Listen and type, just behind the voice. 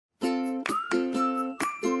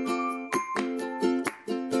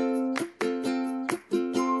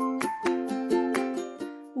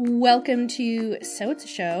Welcome to So It's a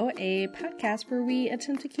Show, a podcast where we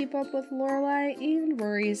attempt to keep up with Lorelai and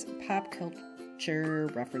Rory's pop culture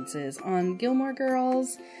references on Gilmore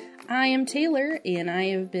Girls. I am Taylor, and I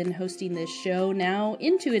have been hosting this show now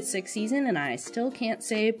into its 6th season, and I still can't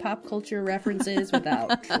say pop culture references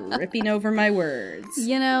without tripping over my words.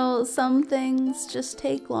 You know, some things just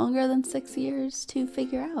take longer than 6 years to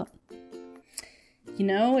figure out. You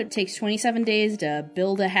know, it takes 27 days to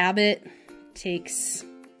build a habit. It takes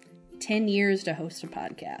 10 years to host a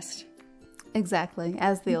podcast. Exactly,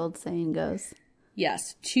 as the old saying goes.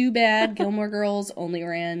 Yes, too bad Gilmore Girls only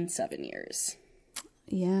ran 7 years.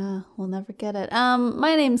 Yeah, we'll never get it.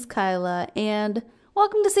 My name's Kyla, and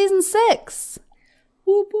welcome to season 6.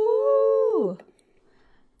 Whoop whoop.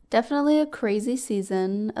 Definitely a crazy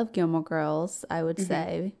season of Gilmore Girls, I would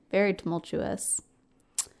say. Very tumultuous.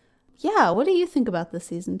 Yeah, what do you think about this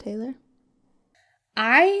season, Taylor?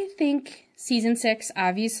 I think season 6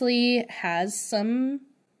 obviously has some,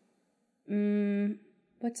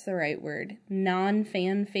 what's the right word?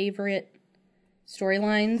 Non-fan favorite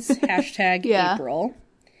storylines. Hashtag Yeah. April.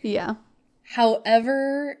 Yeah.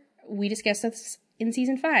 However, we discussed this in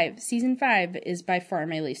season 5. Season 5 is by far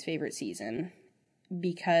my least favorite season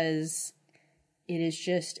because it is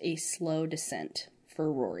just a slow descent for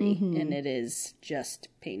Rory, and it is just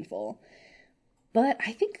painful. But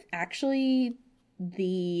I think actually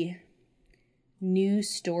the new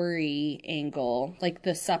story angle, like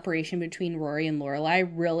the separation between Rory and Lorelai,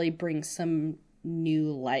 really brings some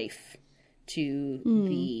new life to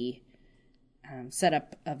the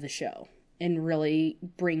setup of the show and really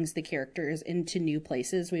brings the characters into new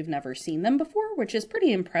places we've never seen them before, which is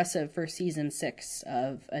pretty impressive for season 6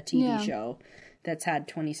 of a TV show that's had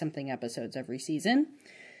 20-something episodes every season.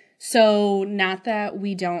 So not that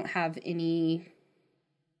we don't have any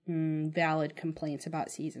valid complaints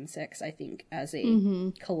about season 6, I think, as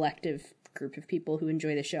a collective group of people who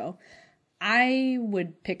enjoy the show. I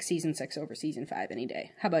would pick season 6 over season 5 any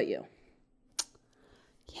day. How about you?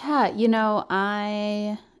 Yeah, you know,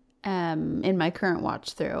 I am in my current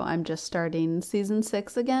watch through. I'm just starting season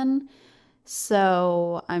 6 again.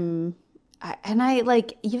 So I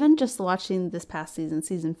like, even just watching this past season,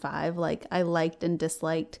 season 5, like I liked and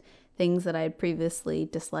disliked things that I had previously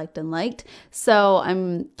disliked and liked. So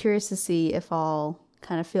I'm curious to see if I'll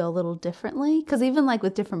kind of feel a little differently. Because even like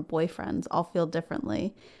with different boyfriends, I'll feel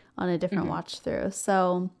differently on a different watch through.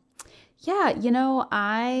 So yeah, you know,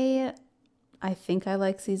 I think I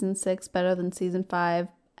like season 6 better than season 5.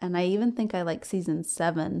 And I even think I like season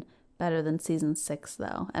 7 better than season 6,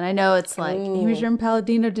 though. And I know it's like, Amy Sherman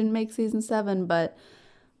Palladino didn't make season 7, but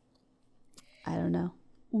I don't know.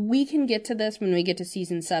 We can get to this when we get to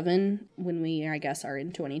season 7, when we, I guess, are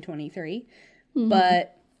in 2023.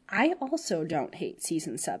 But I also don't hate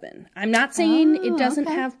season 7. I'm not saying it doesn't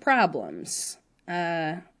have problems.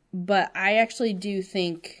 But I actually do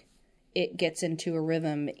think it gets into a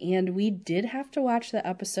rhythm. And we did have to watch the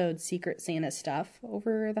episode Secret Santa Stuff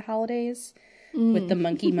over the holidays with the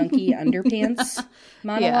monkey underpants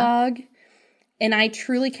monologue. Yeah. And I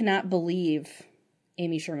truly cannot believe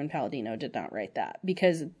Amy Sherman Palladino did not write that,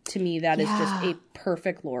 because to me that is just a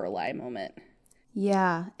perfect Lorelai moment.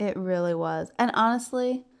 Yeah, it really was. And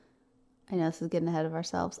honestly, I know this is getting ahead of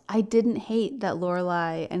ourselves. I didn't hate that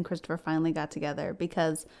Lorelai and Christopher finally got together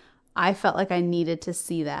because I felt like I needed to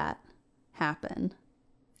see that happen.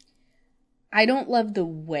 I don't love the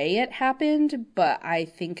way it happened, but I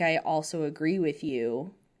think I also agree with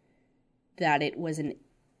you that it was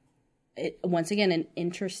once again, an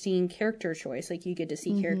interesting character choice. Like, you get to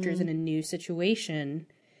see characters in a new situation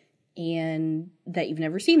and that you've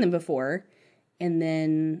never seen them before. And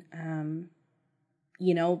then,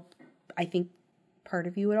 you know, I think part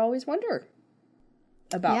of you would always wonder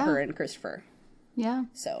about her and Christopher. Yeah.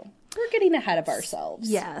 So we're getting ahead of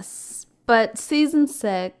ourselves. Yes. But season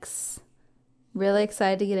 6, really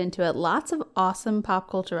excited to get into it. Lots of awesome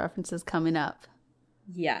pop culture references coming up.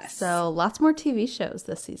 Yes. So lots more TV shows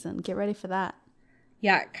this season. Get ready for that.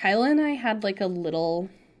 Yeah, Kyla and I had like a little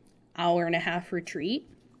hour-and-a-half retreat.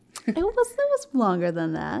 It was longer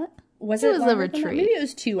than that. It was a retreat. Maybe it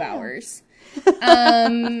was 2 hours.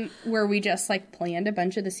 Where we just like planned a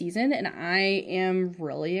bunch of the season, and I am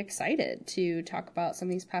really excited to talk about some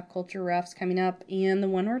of these pop culture refs coming up. And the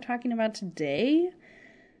one we're talking about today,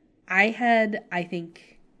 I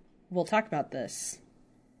think we'll talk about this.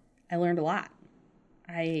 I learned a lot.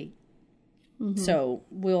 So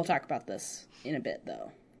we'll talk about this in a bit,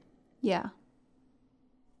 though. Yeah.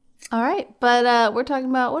 All right, but we're talking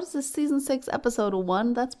about, what is this, season 6, episode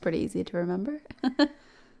 1? That's pretty easy to remember.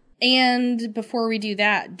 And before we do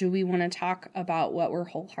that, do we want to talk about what we're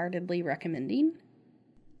wholeheartedly recommending?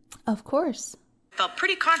 Of course. Felt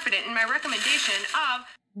pretty confident in my recommendation of...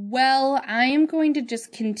 Well, I am going to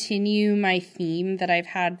just continue my theme that I've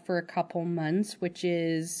had for a couple months, which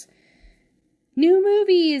is new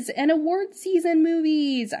movies and award season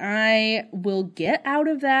movies. I will get out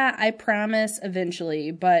of that, I promise,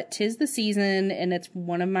 eventually. But 'tis the season, and it's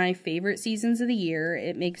one of my favorite seasons of the year.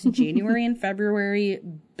 It makes January and February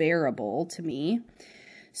bearable to me.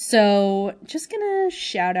 So, just gonna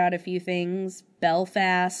shout out a few things.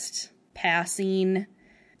 Belfast, Passing,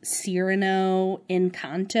 Cyrano,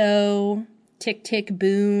 Encanto, Tick Tick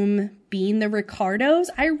Boom, Being the Ricardos,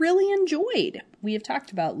 I really enjoyed. We have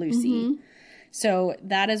talked about Lucy. So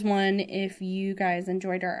that is one. If you guys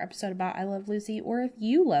enjoyed our episode about I Love Lucy, or if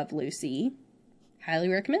you love Lucy, highly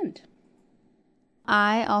recommend.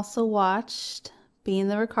 I also watched Being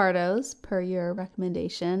the Ricardos, per your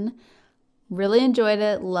recommendation. Really enjoyed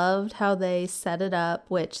it. Loved how they set it up,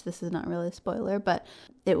 which this is not really a spoiler, but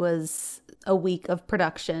it was a week of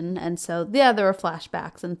production. And so, yeah, there were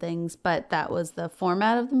flashbacks and things, but that was the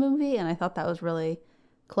format of the movie. And I thought that was really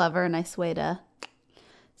clever, a nice way to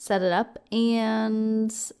set it up. And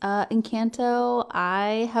Encanto,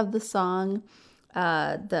 I have the song,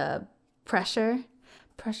 the Pressure.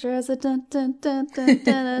 Pressure as a dun dun dun dun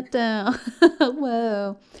dun dun.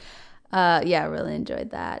 Whoa. Yeah, I really enjoyed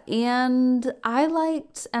that. And I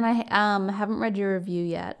liked, and I haven't read your review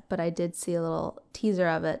yet, but I did see a little teaser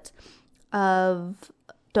of it, of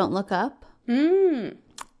Don't Look Up.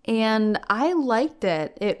 And I liked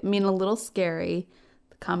it. I mean, a little scary,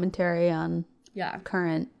 the commentary on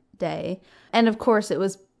current day. And of course, it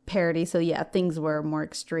was parody, so yeah, things were more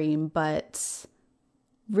extreme, but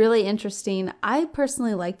really interesting. I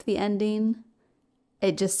personally liked the ending.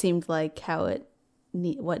 It just seemed like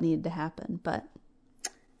what needed to happen, but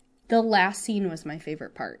the last scene was my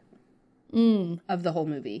favorite part of the whole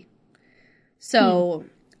movie. So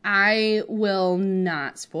I will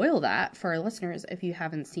not spoil that for our listeners if you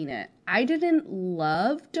haven't seen it. I didn't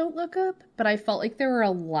love Don't Look Up, but I felt like there were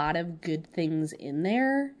a lot of good things in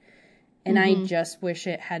there, and I just wish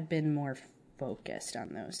it had been more focused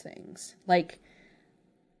on those things. Like,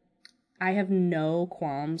 I have no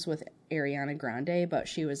qualms with Ariana Grande, but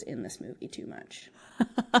she was in this movie too much.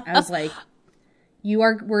 I was like, you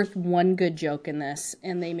are worth one good joke in this,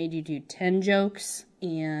 and they made you do 10 jokes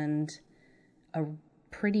and a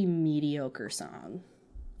pretty mediocre song.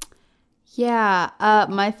 Yeah,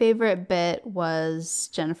 my favorite bit was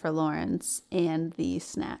Jennifer Lawrence and the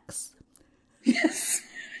snacks. Yes,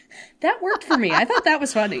 that worked for me. I thought that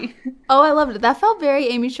was funny. Oh, I loved it. That felt very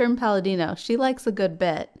Amy Sherman-Palladino. She likes a good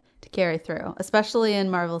bit to carry through, especially in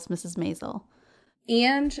Marvelous Mrs. Maisel.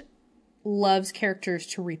 And loves characters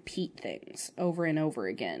to repeat things over and over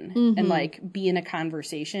again and like be in a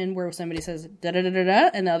conversation where somebody says da da da da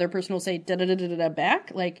da and the other person will say da da da da da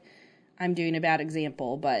back. Like, I'm doing a bad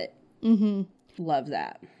example, but love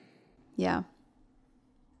that. Yeah.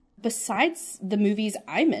 Besides the movies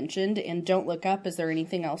I mentioned and Don't Look Up, is there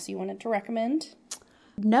anything else you wanted to recommend?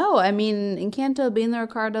 No, I mean, Encanto, Being the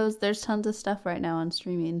Ricardos, there's tons of stuff right now on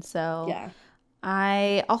streaming, so Yeah.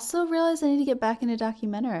 I also realized I need to get back into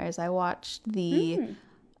documentaries. I watched the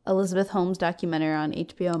Elizabeth Holmes documentary on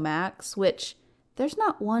HBO Max, which there's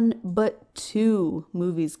not one but 2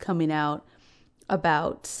 movies coming out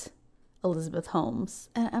about Elizabeth Holmes.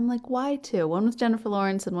 And I'm like, why 2? One with Jennifer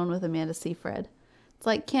Lawrence and one with Amanda Seyfried. It's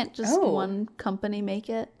like, can't just one company make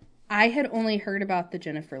it? I had only heard about the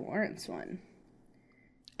Jennifer Lawrence one.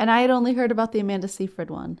 And I had only heard about the Amanda Seyfried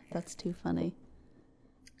one. That's too funny.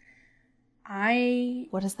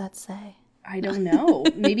 What does that say? I don't know.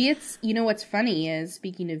 Maybe it's, you know, what's funny is,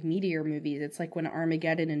 speaking of meteor movies, it's like when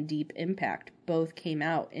Armageddon and Deep Impact both came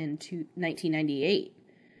out in 1998.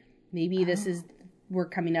 Maybe we're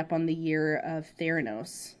coming up on the year of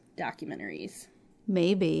Theranos documentaries.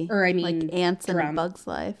 Maybe. Or I mean, like Ants in a Bug's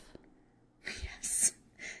Life. Yes.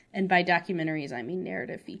 And by documentaries, I mean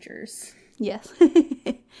narrative features. Yes.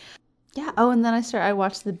 Yeah. Oh, and then I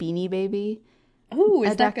watched the Beanie Baby. Oh,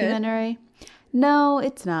 is that documentary. Good? No,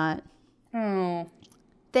 it's not. Oh.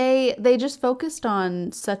 They just focused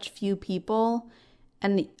on such few people,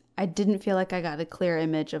 and I didn't feel like I got a clear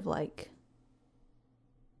image of like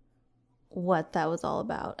what that was all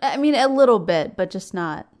about. I mean, a little bit, but just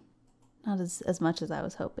not as much as I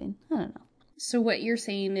was hoping. I don't know. So what you're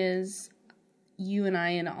saying is you and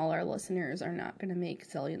I and all our listeners are not going to make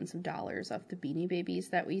zillions of dollars off the Beanie Babies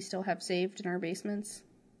that we still have saved in our basements?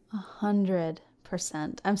 100%.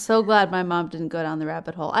 I'm so glad my mom didn't go down the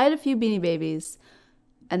rabbit hole. I had a few Beanie Babies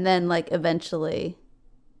and then like eventually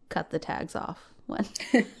cut the tags off when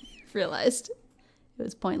realized it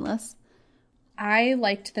was pointless. I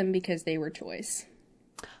liked them because they were toys.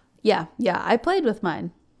 Yeah, I played with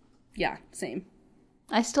mine. Yeah, same.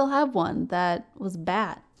 I still have one that was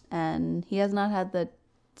Bat, and he has not had the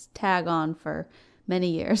tag on for many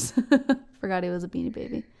years. Forgot he was a Beanie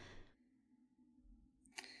Baby.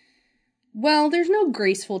 Well, there's no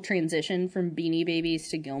graceful transition from Beanie Babies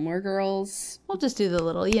to Gilmore Girls. We'll just do the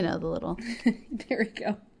little, the little. There we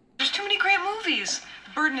go. There's too many great movies.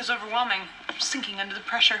 The burden is overwhelming. I'm sinking under the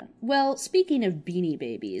pressure. Well, speaking of Beanie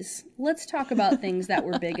Babies, let's talk about things that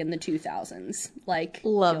were big in the 2000s, like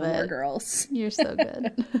Love Gilmore it. Girls. You're so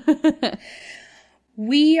good.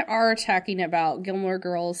 We are talking about Gilmore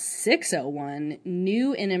Girls 601,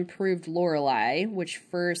 New and Improved Lorelai, which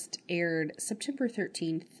first aired September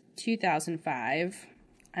 13th, 2005.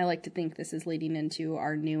 I like to think this is leading into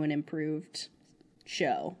our new and improved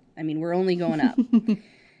show. I mean, we're only going up.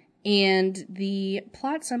 And the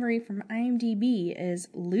plot summary from IMDb is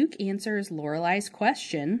Luke answers Lorelai's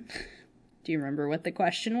question. Do you remember what the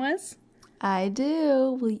question was? I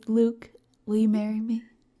do. Luke, will you marry me?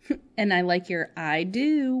 And I like your I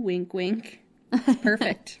do, wink, wink. It's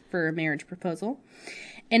perfect for a marriage proposal.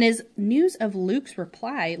 And as news of Luke's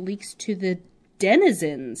reply leaks to the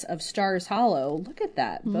denizens of Stars Hollow, look at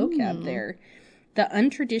that vocab there. The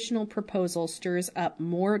untraditional proposal stirs up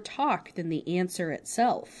more talk than the answer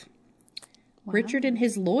itself. Wow. Richard and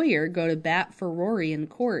his lawyer go to bat for Rory in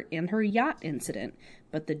court and her yacht incident,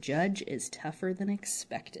 but the judge is tougher than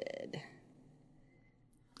expected.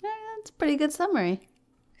 That's a pretty good summary.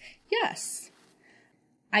 Yes.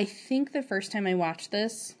 I think the first time I watched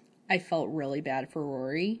this, I felt really bad for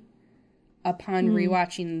Rory. Upon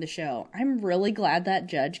rewatching the show, I'm really glad that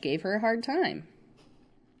judge gave her a hard time.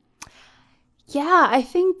 Yeah, I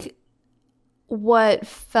think what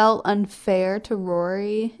felt unfair to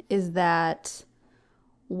Rory is that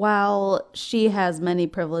while she has many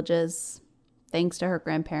privileges, thanks to her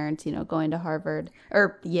grandparents, going to Harvard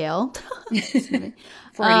or Yale. Freudian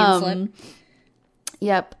slip.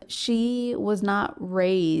 Yep. She was not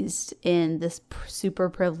raised in this super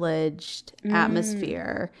privileged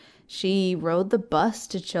atmosphere. She rode the bus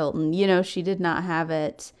to Chilton. She did not have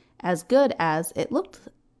it as good as it looked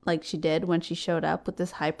like she did when she showed up with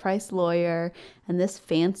this high-priced lawyer and this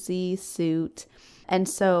fancy suit. And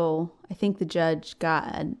so I think the judge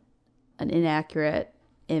got an inaccurate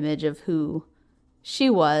image of who she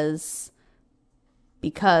was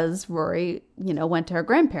because Rory, went to her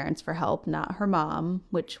grandparents for help, not her mom,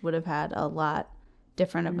 which would have had a lot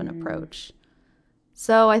different of an approach.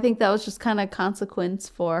 So I think that was just kind of consequence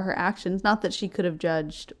for her actions. Not that she could have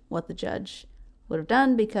judged what the judge would have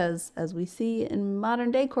done, because as we see in modern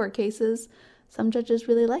day court cases, some judges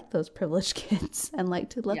really like those privileged kids and like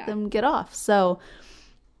to let them get off. So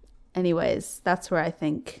anyways, that's where I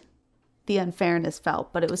think the unfairness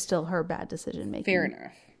felt, but it was still her bad decision making. Fair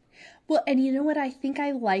enough. Well, and you know what? I think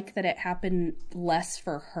I like that it happened less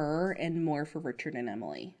for her and more for Richard and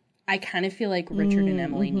Emily. I kind of feel like Richard and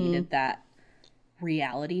Emily needed that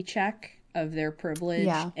reality check of their privilege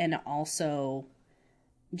and also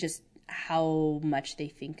just how much they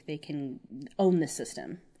think they can own the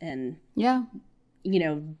system and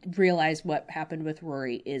realize what happened with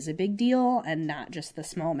Rory is a big deal and not just the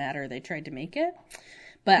small matter they tried to make it.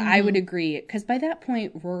 But I would agree, because by that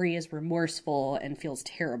point Rory is remorseful and feels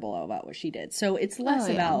terrible about what she did, so it's less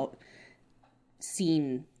about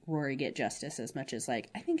seeing Rory get justice as much as I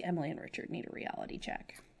think Emily and Richard need a reality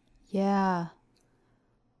check. And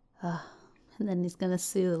then he's gonna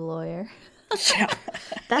sue the lawyer.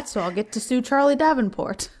 That's so I'll get to sue Charlie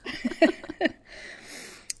Davenport.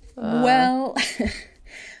 Well,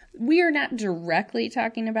 we are not directly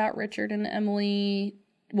talking about Richard and Emily.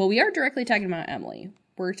 Well, we are directly talking about Emily.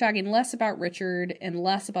 We're talking less about Richard and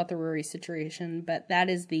less about the Rory situation, but that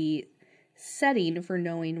is the setting for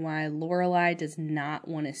knowing why Lorelai does not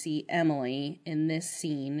want to see Emily in this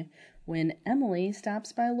scene when Emily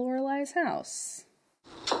stops by Lorelai's house.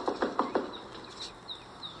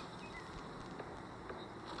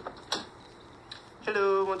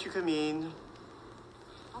 Hello, won't you come in?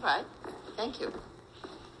 All right, thank you.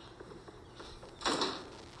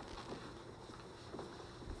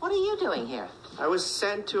 What are you doing here? I was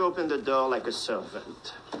sent to open the door like a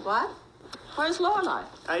servant. What? Where's Lorelai?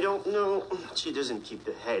 I don't know. She doesn't keep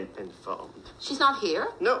the help informed. She's not here?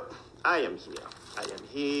 No, I am here. I am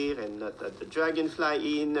here and not at the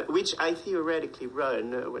Dragonfly Inn, which I theoretically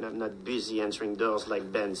run when I'm not busy answering doors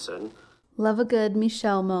like Benson. Love a good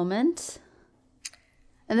Michelle moment.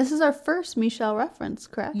 And this is our first Michelle reference,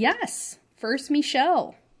 correct? Yes, first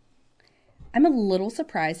Michelle. I'm a little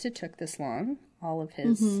surprised it took this long, all of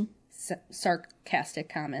his sarcastic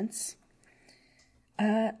comments.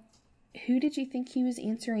 Who did you think he was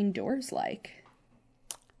answering doors like?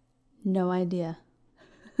 No idea.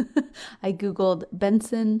 I Googled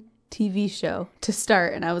Benson TV show to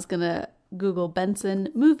start, and I was going to Google Benson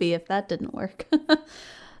movie if that didn't work.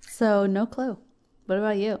 So no clue. What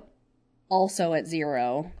about you? Also at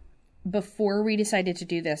 0. Before we decided to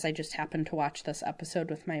do this, I just happened to watch this episode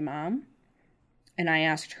with my mom, and I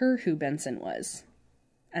asked her who Benson was.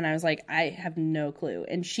 And I was like, I have no clue.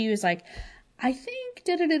 And she was like, I think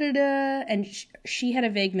da-da-da-da-da. And she had a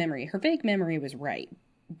vague memory. Her vague memory was right,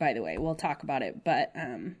 by the way. We'll talk about it. But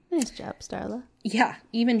Nice job, Starla. yeah,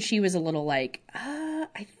 even she was a little like,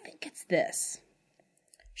 I think it's this.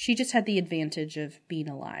 She just had the advantage of being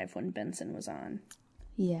alive when Benson was on.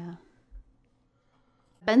 Yeah.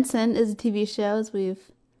 Benson is a TV show, as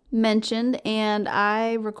we've mentioned, and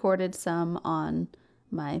I recorded some on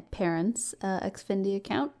my parents' Xfinity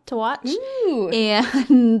account to watch. Ooh.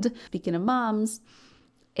 And speaking of moms,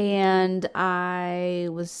 and I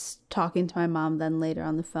was talking to my mom then later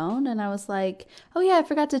on the phone, and I was like, oh yeah, I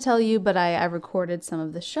forgot to tell you, but I recorded some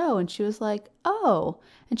of the show. And she was like, oh.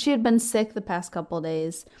 And she had been sick the past couple of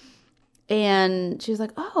days. And she was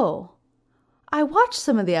like, oh, I watched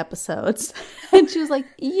some of the episodes. And she was like,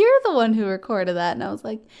 you're the one who recorded that. And I was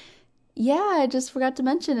like, yeah, I just forgot to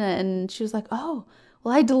mention it. And she was like, oh,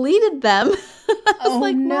 well, I deleted them. I was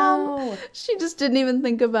like, Mom, she just didn't even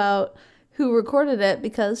think about who recorded it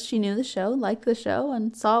because she knew the show, liked the show,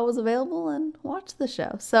 and saw it was available and watched the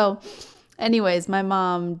show. So anyways, my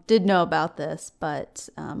mom did know about this, but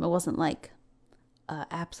it wasn't like an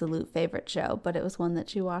absolute favorite show, but it was one that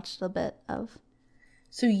she watched a bit of.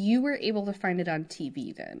 So you were able to find it on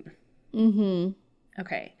TV then? Mm-hmm.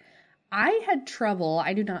 Okay. I had trouble.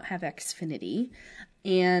 I do not have Xfinity.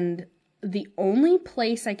 And the only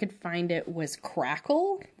place I could find it was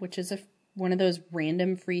Crackle, which is one of those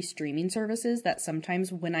random free streaming services that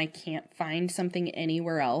sometimes when I can't find something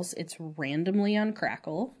anywhere else, it's randomly on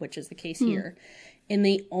Crackle, which is the case here. And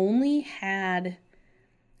they only had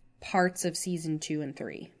parts of season 2 and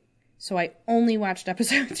 3. So I only watched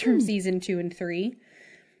episodes from season 2 and 3.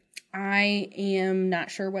 I am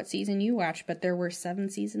not sure what season you watched, but there were 7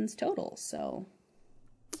 seasons total, so.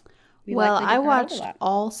 Well, I watched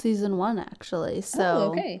all season 1, actually,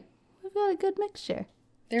 so okay. We've got a good mixture.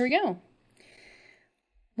 There we go.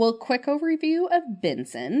 Well, quick overview of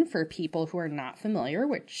Benson for people who are not familiar,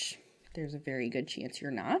 which there's a very good chance you're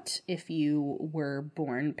not if you were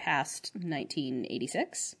born past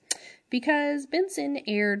 1986. Because Benson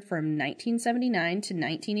aired from 1979 to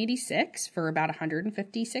 1986 for about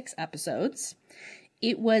 156 episodes.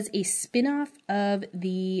 It was a spin-off of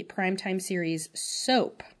the primetime series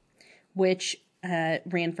Soap, which ran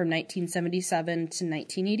from 1977 to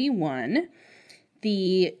 1981.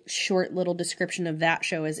 The short little description of that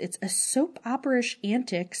show is it's a soap opera-ish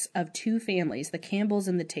antics of 2 families, the Campbells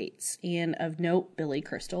and the Tates. And of note, Billy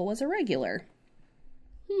Crystal was a regular.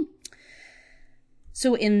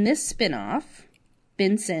 So in this spin-off,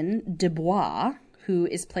 Benson Dubois, who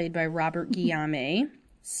is played by Robert Guillaume,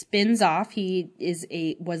 spins off. He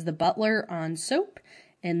was the butler on Soap,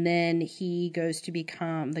 and then he goes to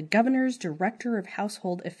become the governor's director of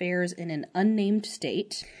household affairs in an unnamed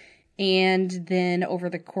state. And then over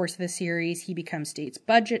the course of the series, he becomes state's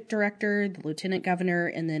budget director, the lieutenant governor,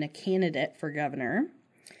 and then a candidate for governor.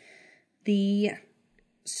 The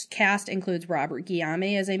cast includes Robert Guillaume,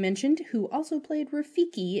 as I mentioned, who also played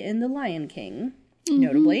Rafiki in The Lion King,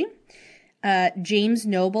 notably. James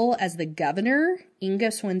Noble as the governor,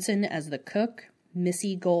 Inga Swenson as the cook,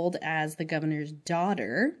 Missy Gold as the governor's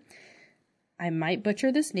daughter. I might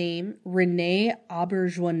butcher this name. René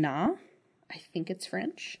Auberjonois. I think it's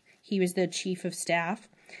French. He was the chief of staff.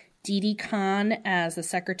 Didi Khan as the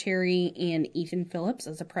secretary and Ethan Phillips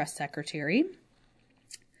as a press secretary.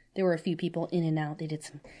 There were a few people in and out. They did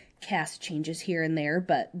some cast changes here and there,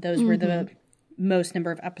 but those were the most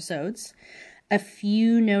number of episodes. A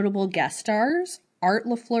few notable guest stars. Art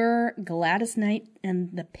LaFleur, Gladys Knight and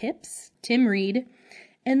the Pips, Tim Reed.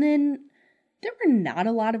 And then there were not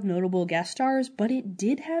a lot of notable guest stars, but it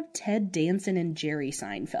did have Ted Danson and Jerry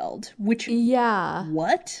Seinfeld, which... Yeah.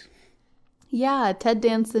 What? Yeah, Ted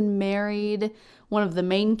Danson married one of the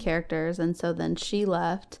main characters, and so then she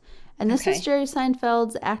left. And this is Jerry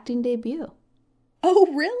Seinfeld's acting debut. Oh,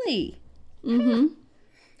 really? Mm-hmm.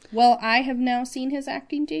 Well, I have now seen his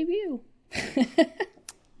acting debut.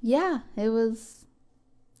 Yeah, it was,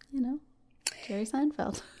 Jerry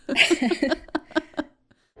Seinfeld.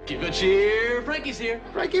 Keep good cheer. Frankie's here.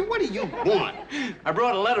 Frankie, what do you want? I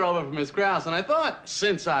brought a letter over from Miss Krause, and I thought,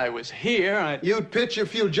 since I was here, You'd pitch a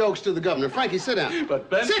few jokes to the governor. Frankie, sit down. But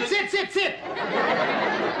Benson... Sit!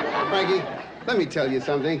 Frankie, let me tell you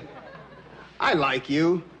something. I like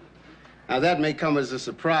you. Now, that may come as a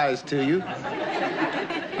surprise to you.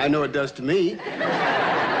 I know it does to me.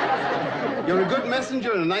 You're a good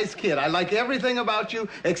messenger and a nice kid. I like everything about you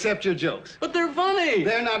except your jokes. But they're funny.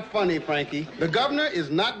 They're not funny, Frankie. The governor is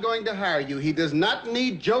not going to hire you. He does not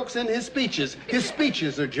need jokes in his speeches. His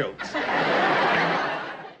speeches are jokes.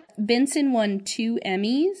 Benson won 2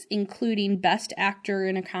 Emmys, including Best Actor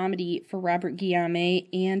in a Comedy for Robert Guillaume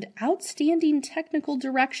and Outstanding Technical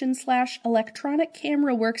Direction / Electronic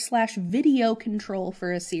Camera Work / Video Control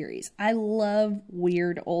for a Series. I love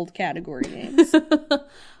weird old category names.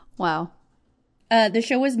 Wow. The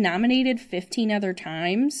show was nominated 15 other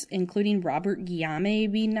times, including Robert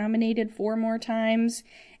Guillaume being nominated 4 more times.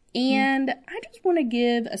 And I just want to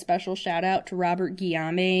give a special shout out to Robert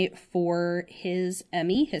Guillaume for his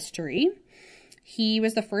Emmy history. He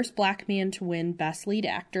was the first Black man to win Best Lead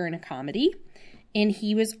Actor in a Comedy. And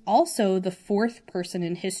he was also the 4th person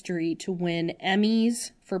in history to win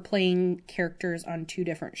Emmys for playing characters on 2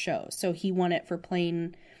 different shows. So he won it for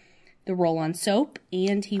playing the role on Soap,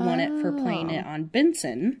 and he won it for playing it on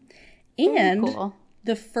Benson. And cool.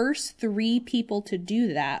 The first 3 people to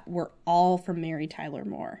do that were all from Mary Tyler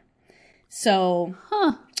Moore. So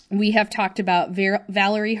we have talked about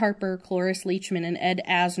Valerie Harper, Cloris Leachman, and Ed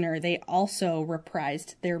Asner. They also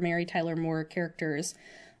reprised their Mary Tyler Moore characters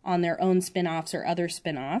on their own spin-offs or other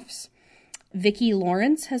spin-offs. Vicki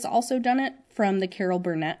Lawrence has also done it from the Carol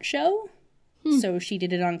Burnett show. So she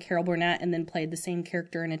did it on Carol Burnett and then played the same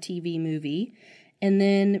character in a TV movie. And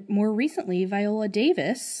then more recently, Viola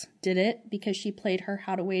Davis did it because she played her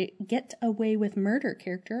How to Get Away with Murder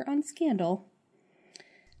character on Scandal.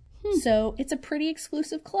 So it's a pretty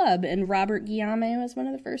exclusive club, and Robert Guillaume was one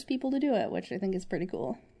of the first people to do it, which I think is pretty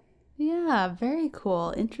cool. Yeah, very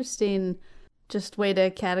cool. Interesting just way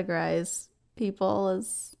to categorize people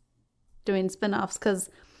as doing spin-offs,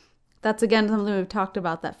 because that's, again, something we've talked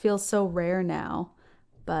about that feels so rare now,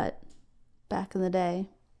 but back in the day,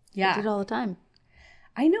 they did it all the time.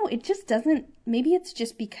 I know, it just doesn't, maybe it's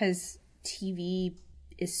just because TV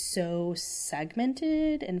is so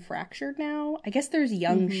segmented and fractured now. I guess there's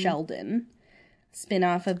Young Sheldon,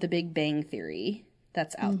 spin-off of The Big Bang Theory,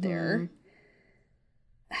 that's out there.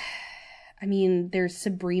 I mean, there's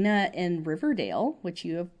Sabrina and Riverdale, which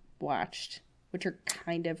you have watched, which are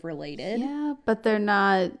kind of related. Yeah, but they're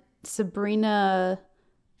not. Sabrina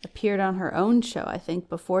appeared on her own show, I think,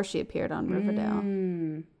 before she appeared on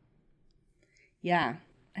Riverdale. Yeah,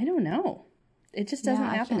 I don't know. It just doesn't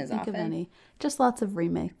happen I can't as think often. of any. Just lots of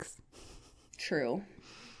remakes. True.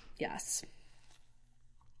 Yes.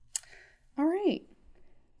 All right.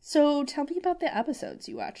 So tell me about the episodes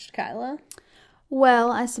you watched, Kyla.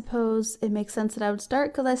 Well, I suppose it makes sense that I would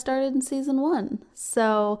start because I started in season 1.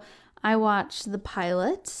 So I watched the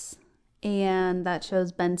pilot, and that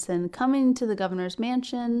shows Benson coming to the governor's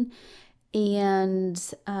mansion, and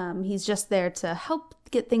he's just there to help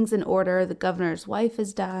get things in order. The governor's wife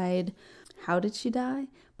has died. How did she die?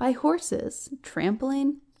 By horses.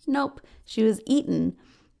 Trampling? Nope. She was eaten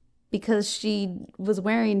because she was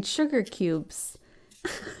wearing sugar cubes.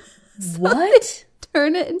 What?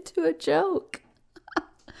 Turn it into a joke.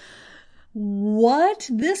 What?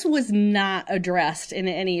 This was not addressed in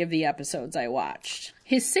any of the episodes I watched.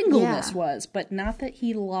 His singleness was, but not that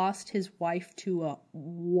he lost his wife to a...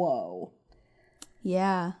 Whoa.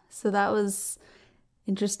 Yeah, so that was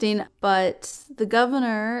interesting. But the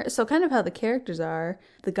governor, so kind of how the characters are,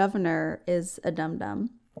 the governor is a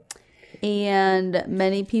dum-dum. And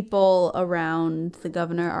many people around the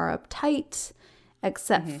governor are uptight,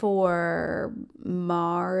 except for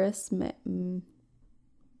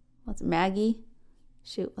Maggie?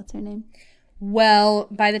 Shoot, what's her name? Well,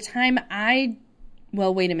 by the time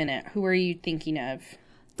well, wait a minute. Who are you thinking of?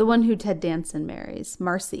 The one who Ted Danson marries,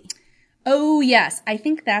 Marcy. Oh, yes. I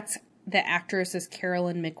think that's the actress is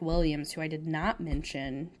Carolyn McWilliams, who I did not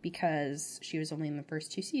mention because she was only in the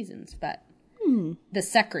first 2 seasons, but the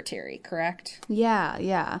secretary, correct?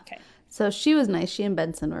 Yeah. Okay. So she was nice. She and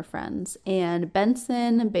Benson were friends. And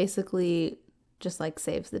Benson basically just like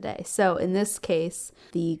saves the day. So in this case,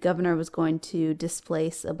 the governor was going to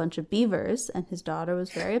displace a bunch of beavers, and his daughter was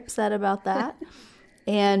very upset about that.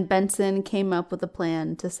 And Benson came up with a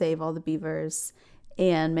plan to save all the beavers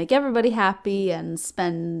and make everybody happy and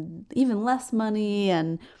spend even less money.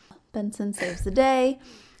 And Benson saves the day.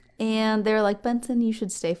 And they're like, Benson, you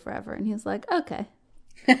should stay forever. And he's like, okay.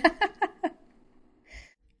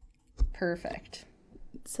 Perfect.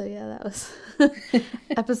 So yeah, that was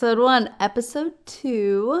episode 1. Episode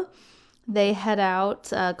 2, they head out,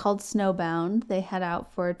 called Snowbound. They head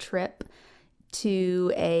out for a trip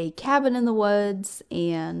to a cabin in the woods,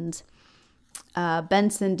 and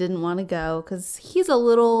Benson didn't want to go because he's a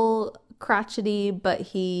little crotchety, but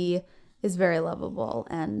he is very lovable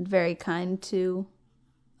and very kind to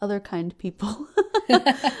other kind people. He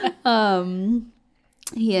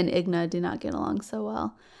and Igna do not get along so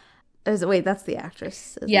well. Wait, that's the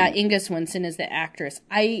actress. Yeah, it? Inga Swenson is the actress.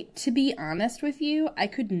 To be honest with you, I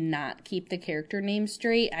could not keep the character name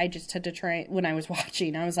straight. I just had to try when I was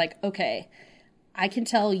watching. I was like, okay, I can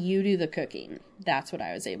tell you do the cooking. That's what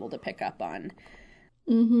I was able to pick up on.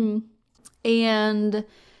 Mm-hmm. And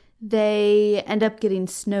they end up getting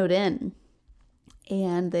snowed in.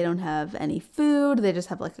 And they don't have any food. They just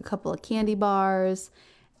have like a couple of candy bars.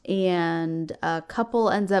 And a couple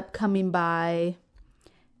ends up coming by.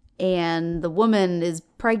 And the woman is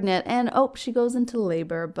pregnant. And, she goes into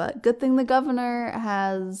labor. But good thing the governor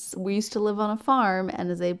we used to live on a farm and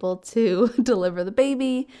is able to deliver the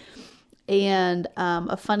baby. And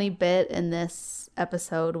a funny bit in this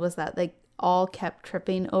episode was that they all kept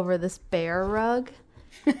tripping over this bear rug.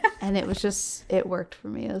 And it worked for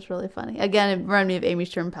me. It was really funny. Again, it reminded me of Amy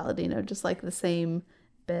Sherman-Palladino, just like the same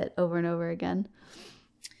bit over and over again.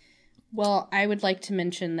 Well, I would like to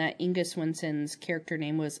mention that Inga Swenson's character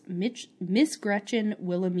name was Miss Gretchen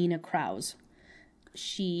Wilhelmina Krause.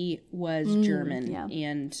 She was German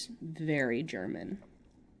and very German.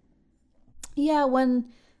 Yeah,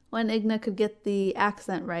 when Igna could get the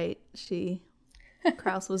accent right,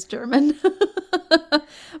 Krause was German.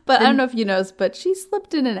 But I don't know if you noticed, but she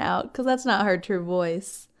slipped in and out because that's not her true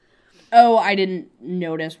voice. Oh, I didn't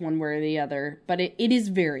notice one way or the other, but it is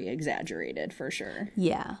very exaggerated for sure.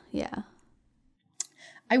 Yeah.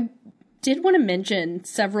 I did want to mention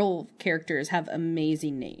several characters have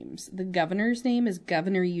amazing names. The governor's name is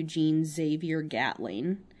Governor Eugene Xavier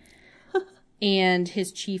Gatling, and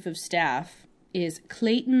his chief of staff is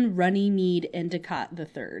Clayton Runnymede Endicott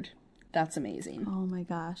III. That's amazing. Oh my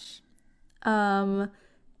gosh.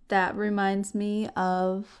 That reminds me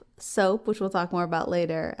of Soap, which we'll talk more about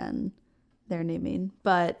later, and their naming.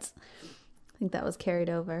 But I think that was carried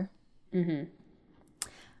over. Mm-hmm.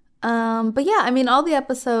 But yeah, I mean, all the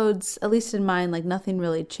episodes, at least in mine, like nothing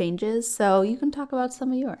really changes. So you can talk about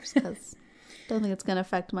some of yours because I don't think it's going to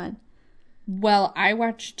affect mine. Well, I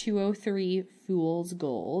watched 203 Fool's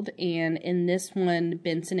Gold, and in this one,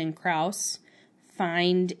 Benson and Krause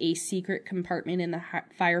find a secret compartment in the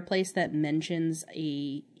fireplace that mentions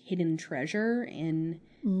a hidden treasure in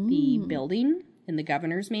the building, in the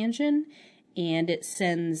governor's mansion, and it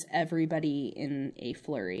sends everybody in a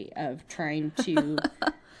flurry of trying to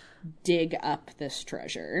dig up this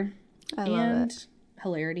treasure. I love it.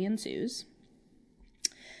 Hilarity ensues.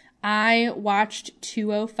 I watched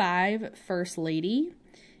 205 First Lady,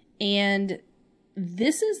 and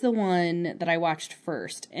this is the one that I watched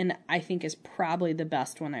first, and I think is probably the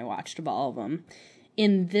best one I watched of all of them.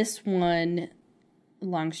 In this one,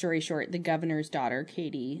 long story short, the governor's daughter,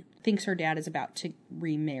 Katie, thinks her dad is about to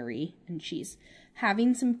remarry, and she's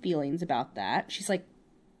having some feelings about that. She's like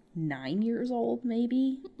 9 years old,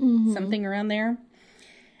 maybe, something around there.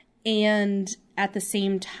 And at the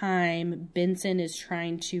same time, Benson is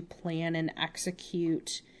trying to plan and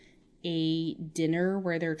execute a dinner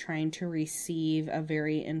where they're trying to receive a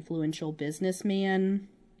very influential businessman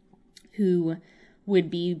who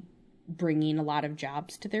would be bringing a lot of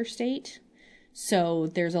jobs to their state. So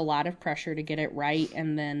there's a lot of pressure to get it right.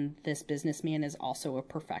 And then this businessman is also a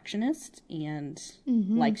perfectionist and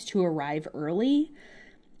likes to arrive early.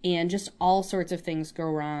 And just all sorts of things go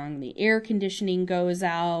wrong. The air conditioning goes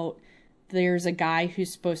out. There's a guy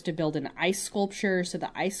who's supposed to build an ice sculpture, so the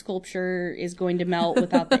ice sculpture is going to melt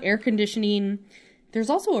without the air conditioning. There's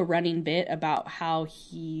also a running bit about how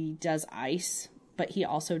he does ice, but he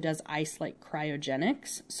also does ice like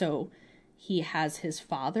cryogenics. So he has his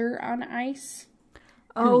father on ice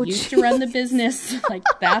who used to run the business. Like,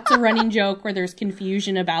 that's a running joke where there's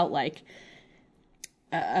confusion about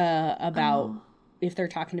if they're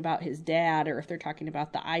talking about his dad or if they're talking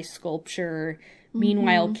about the ice sculpture.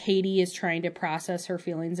 Meanwhile, Katie is trying to process her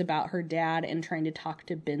feelings about her dad and trying to talk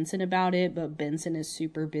to Benson about it, but Benson is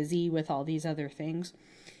super busy with all these other things.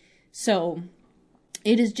 So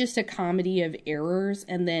it is just a comedy of errors.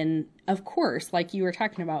 And then, of course, like you were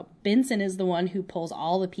talking about, Benson is the one who pulls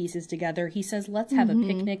all the pieces together. He says, let's have a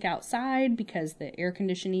picnic outside because the air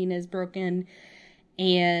conditioning is broken.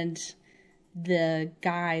 And the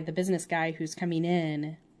business guy who's coming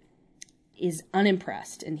in is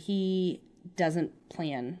unimpressed, and he doesn't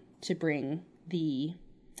plan to bring the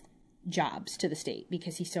jobs to the state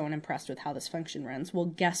because he's so unimpressed with how this function runs. Well,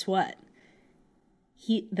 guess what?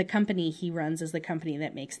 The company he runs is the company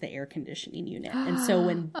that makes the air conditioning unit. And so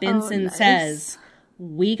when Benson says,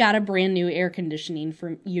 we got a brand new air conditioning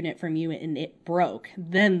unit from you and it broke,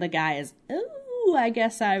 then the guy is, ooh, I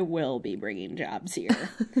guess I will be bringing jobs here.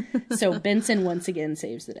 So Benson once again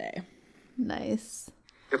saves the day. Nice.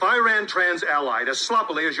 If I ran Trans Allied as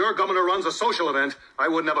sloppily as your governor runs a social event, I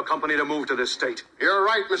wouldn't have a company to move to this state. You're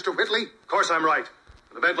right, Mr. Whitley. Of course I'm right.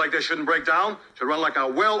 An event like this shouldn't break down. Should run like a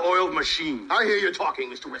well-oiled machine. I hear you talking,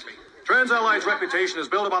 Mr. Whitley. Trans Allied's reputation is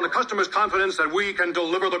built upon the customer's confidence that we can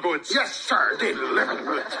deliver the goods. Yes, sir. Deliver the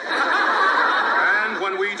goods. And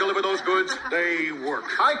when we deliver those goods, they work.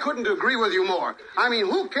 I couldn't agree with you more. I mean,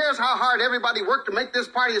 who cares how hard everybody worked to make this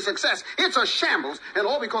party a success? It's a shambles, and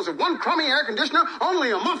all because of one crummy air conditioner only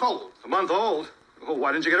a month old. A month old? Oh,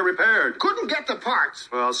 why didn't you get it repaired? Couldn't get the parts.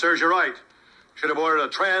 Well, serves you right. Should have ordered a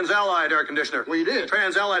Trans Allied air conditioner. We did.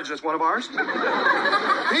 Trans Allied is just one of ours. Pete,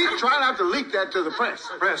 try not to leak that to the press.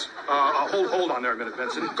 Press. Hold on there a minute,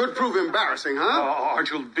 Benson. Could prove embarrassing, huh? Aren't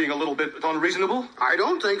you being a little bit unreasonable? I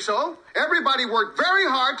don't think so. Everybody worked very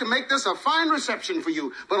hard to make this a fine reception for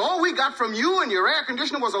you, but all we got from you and your air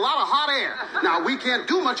conditioner was a lot of hot air. Now, we can't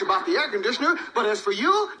do much about the air conditioner, but as for you,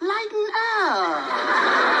 lighten up.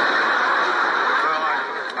 Well,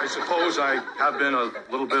 I suppose I have been a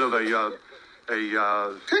little bit of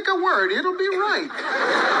Pick a word, it'll be right.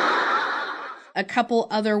 A couple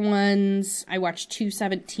other ones. I watched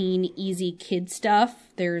 217 Easy Kid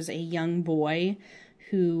Stuff. There's a young boy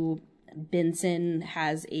who Benson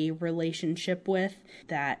has a relationship with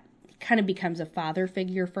that kind of becomes a father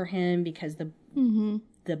figure for him because the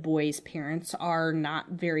boy's parents are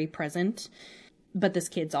not very present. But this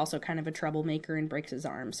kid's also kind of a troublemaker and breaks his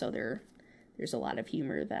arm, so there's a lot of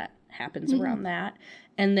humor that happens around that.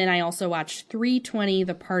 And then I also watched 320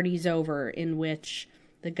 The Party's Over, in which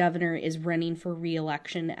the governor is running for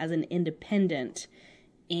re-election as an independent.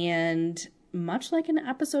 And much like an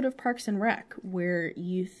episode of Parks and Rec, where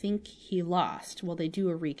you think he lost, well, they do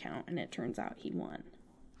a recount, and it turns out he won.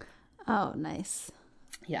 Oh, nice.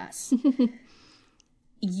 Yes.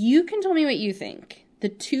 You can tell me what you think. The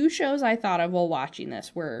two shows I thought of while watching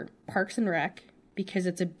this were Parks and Rec, because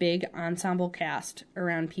it's a big ensemble cast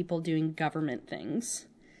around people doing government things,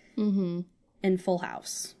 and Full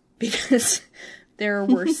House, because there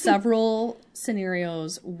were several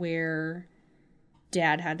scenarios where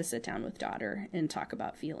dad had to sit down with daughter and talk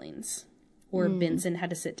about feelings, or Benson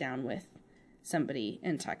had to sit down with somebody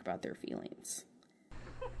and talk about their feelings.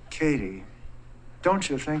 Katie, don't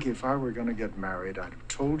you think if I were going to get married, I'd have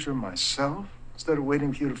told you myself instead of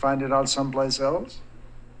waiting for you to find it out someplace else?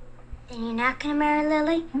 Then you're not gonna marry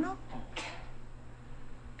Lily? No.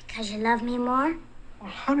 Because you love me more? Well,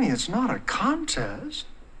 honey, it's not a contest.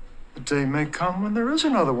 The day may come when there is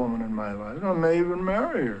another woman in my life. I may even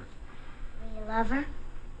marry her. Will you love her?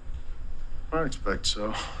 I expect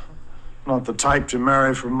so. Not the type to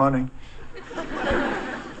marry for money.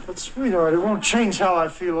 But, sweetheart, it won't change how I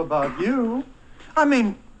feel about you. I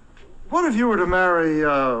mean, what if you were to marry,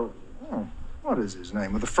 what is his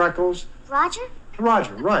name, with the freckles? Roger?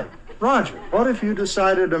 Roger, right. Roger. What if you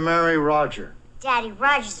decided to marry Roger? Daddy,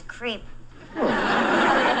 Roger's a creep.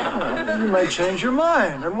 Well, you may change your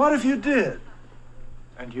mind. And what if you did?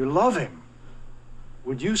 And you love him?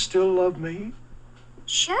 Would you still love me?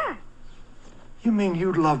 Sure. You mean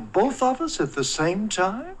you'd love both of us at the same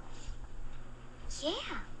time? Yeah.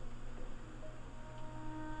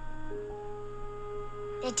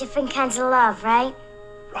 They're different kinds of love, right?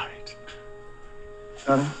 Right.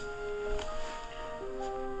 Honey,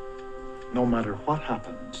 no matter what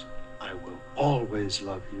happens, I will always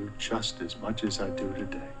love you just as much as I do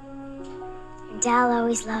today. And I'll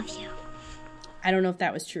always love you. I don't know if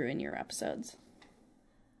that was true in your episodes.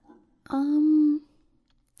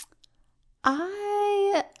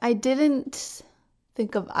 I didn't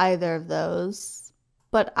think of either of those,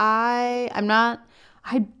 but I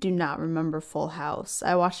do not remember Full House.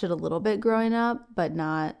 I watched it a little bit growing up, but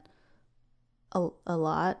not a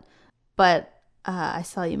lot. But I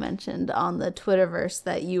saw you mentioned on the Twitterverse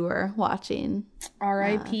that you were watching.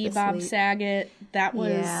 R.I.P. Bob week. Saget. That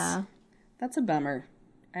was, Yeah. That's a bummer.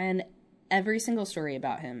 And every single story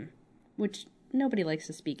about him, which nobody likes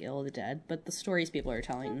to speak ill of the dead, but the stories people are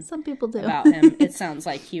telling Some people do. about him, it sounds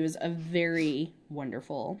like he was a very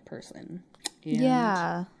wonderful person. And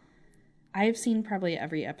Yeah. I have seen probably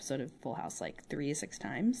every episode of Full House like 3 to 6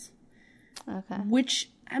 times. Okay. Which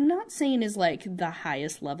I'm not saying is like the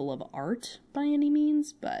highest level of art by any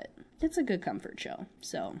means, but it's a good comfort show.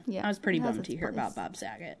 So Yeah, I was pretty it has bummed to its hear place. about Bob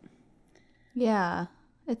Saget. Yeah.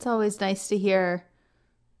 It's always nice to hear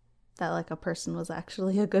that like a person was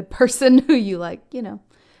actually a good person who you like,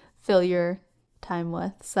 fill your time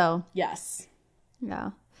with. So Yes.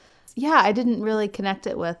 yeah. Yeah, I didn't really connect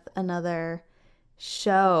it with another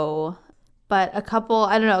show, but a couple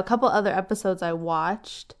other episodes I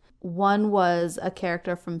watched. one was a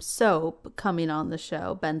character from Soap coming on the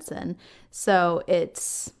show, Benson. So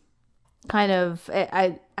it's kind of,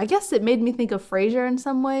 I guess it made me think of Frasier in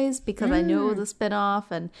some ways, because I knew it was a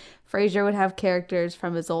spinoff, and Frasier would have characters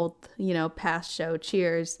from his old, past show,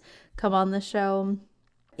 Cheers, come on the show.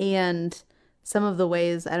 And some of the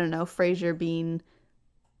ways, I don't know, Frasier being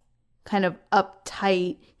kind of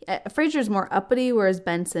uptight. Frasier's more uppity, whereas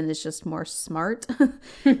Benson is just more smart.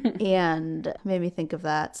 And made me think of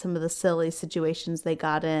that. Some of the silly situations they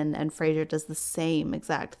got in, and Frasier does the same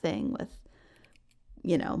exact thing with,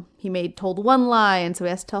 he told one lie, and so he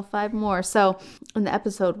has to tell 5 more. So in the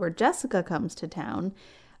episode where Jessica comes to town,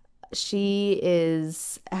 she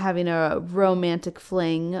is having a romantic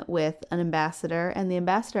fling with an ambassador, and the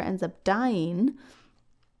ambassador ends up dying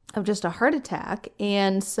of just a heart attack.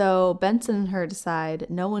 And so Benson and her decide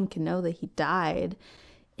no one can know that he died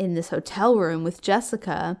in this hotel room with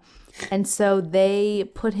Jessica. And so they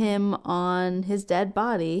put him on his dead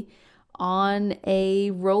body on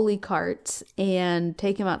a rolly cart and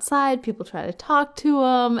take him outside. People try to talk to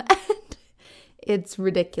him. And it's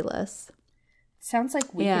ridiculous. Sounds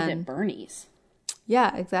like Weekend at Bernie's.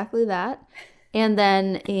 Yeah, exactly that. And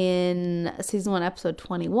then in season 1, episode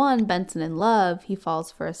 21, Benson in Love, he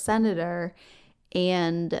falls for a senator,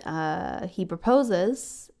 and he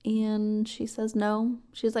proposes, and she says no.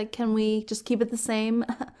 She's like, can we just keep it the same,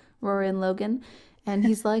 Rory and Logan? And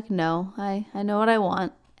he's like, no, I know what I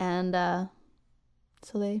want. And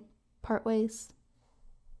so they part ways.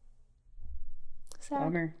 Sad.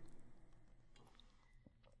 Bummer.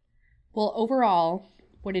 Well, overall,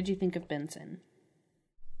 what did you think of Benson?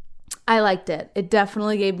 I liked it. It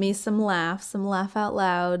definitely gave me some laugh out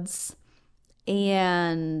louds.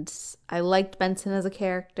 And I liked Benson as a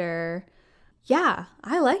character. Yeah,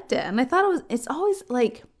 I liked it. And I thought it's always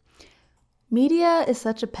like, media is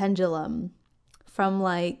such a pendulum from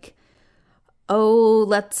like, oh,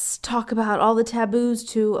 let's talk about all the taboos,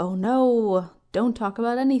 to, oh no, don't talk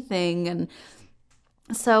about anything. And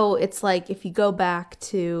so it's like, if you go back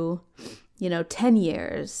to, 10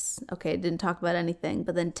 years, okay, didn't talk about anything,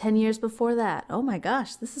 but then 10 years before that, oh my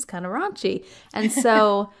gosh, this is kind of raunchy. And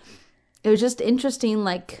so it was just interesting,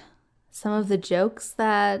 like, some of the jokes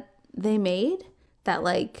that they made that,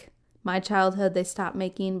 like, my childhood they stopped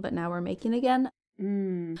making, but now we're making again.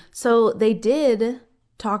 So they did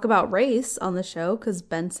talk about race on the show, because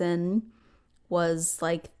Benson was,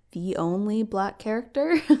 like, the only Black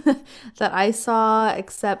character that I saw,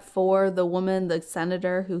 except for the woman, the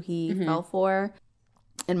senator who he fell for.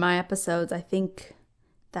 In my episodes, I think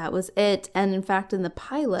that was it. And in fact, in the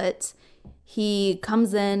pilot, he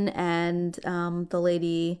comes in and the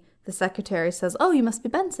lady, the secretary, says, oh, you must be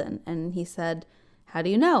Benson. And he said, how do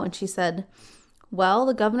you know? And she said, well,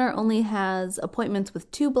 the governor only has appointments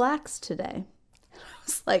with 2 Blacks today. I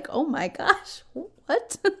was like, oh my gosh,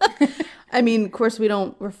 what? I mean, of course, we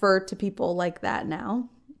don't refer to people like that now.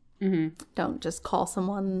 Don't just call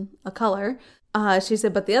someone a color. She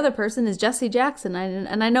said, but the other person is Jesse Jackson,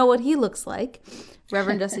 and I know what he looks like,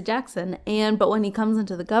 Reverend Jesse Jackson. But when he comes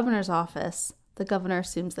into the governor's office, the governor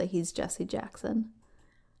assumes that he's Jesse Jackson.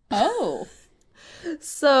 Oh.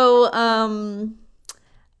 So,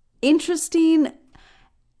 interesting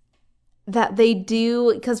that they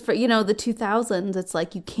do, because for, the 2000s, it's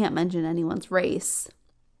like you can't mention anyone's race.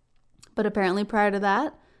 But apparently prior to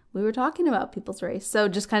that, we were talking about people's race. So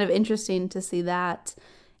just kind of interesting to see that.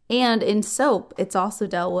 And in Soap, it's also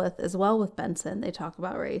dealt with as well with Benson. They talk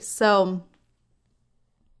about race. So,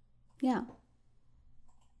 yeah.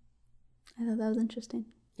 I thought that was interesting.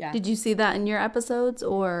 Yeah. Did you see that in your episodes,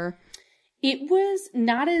 or? It was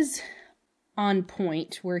not as on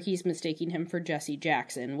point where he's mistaking him for Jesse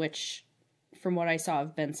Jackson, which, from what I saw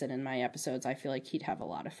of Benson in my episodes, I feel like he'd have a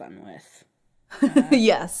lot of fun with.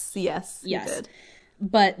 Yes, he did.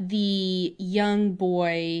 But the young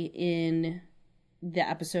boy in the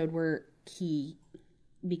episode where he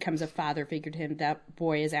becomes a father figure to him, that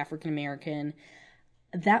boy is African American.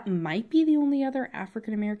 That might be the only other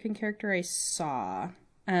African American character I saw,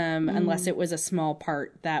 unless it was a small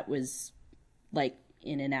part that was like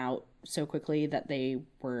in and out so quickly that they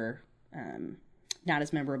were not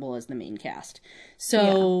as memorable as the main cast.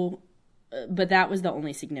 So, but that was the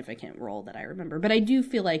only significant role that I remember. But I do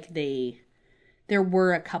feel like there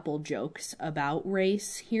were a couple jokes about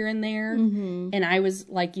race here and there. And I was,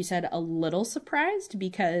 like you said, a little surprised,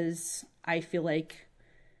 because I feel like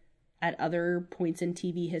at other points in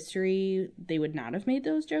TV history, they would not have made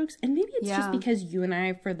those jokes. And maybe it's just because you and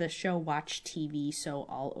I, for the show, watch TV so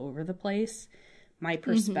all over the place. My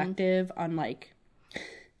perspective on, like,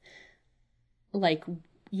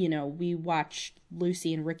 we watched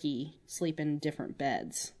Lucy and Ricky sleep in different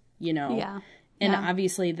beds, you know? Yeah. And Yeah.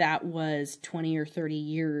 obviously that was 20 or 30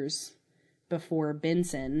 years before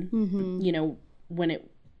Benson, you know, when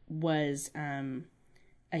it was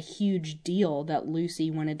a huge deal that Lucy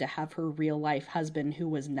wanted to have her real life husband, who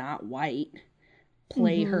was not white,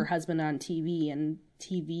 play her husband on TV, and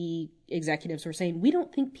TV executives were saying, we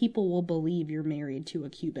don't think people will believe you're married to a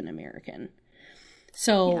Cuban American.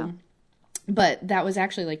 So, but that was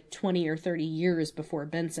actually like 20 or 30 years before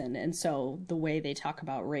Benson. And so the way they talk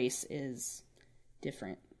about race is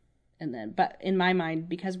different. And then, but in my mind,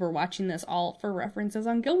 because we're watching this all for references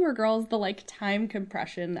on Gilmore Girls, the like time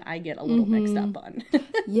compression I get a little mixed up on.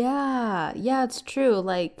 Yeah, it's true.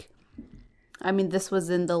 Like, I mean, this was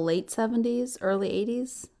in the late 70s, early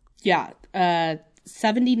 80s. Yeah,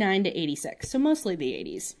 79 to 86, so mostly the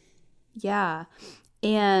 80s. Yeah.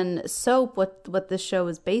 And Soap, what this show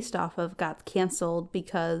is based off of, got canceled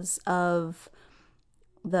because of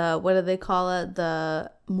the, what do they call it?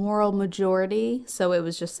 The moral majority. So it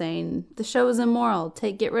was just saying, the show is immoral,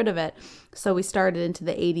 get rid of it. So we started into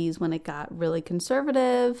the 80s when it got really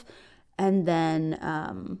conservative. And then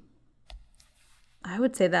I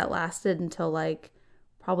would say that lasted until like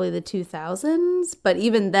probably the 2000s. But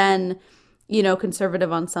even then, you know,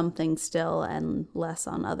 conservative on some things still and less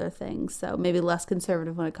on other things. So maybe less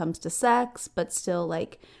conservative when it comes to sex, but still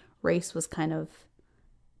like race was kind of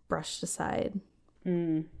brushed aside.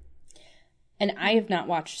 And I have not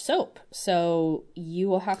watched Soap, so you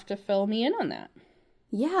will have to fill me in on that.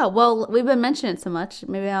 Yeah, well, we've been mentioning it so much.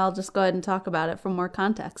 Maybe I'll just go ahead and talk about it for more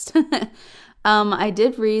context. I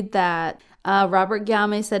did read that Robert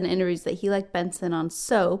Guillaume said in interviews that he liked Benson on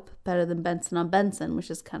Soap better than Benson on Benson,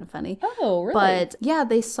 which is kind of funny. Oh, really? But yeah,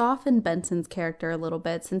 they softened Benson's character a little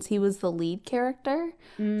bit since he was the lead character.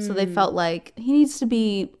 So they felt like he needs to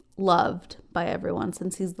be loved by everyone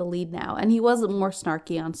since he's the lead now. And he wasn't more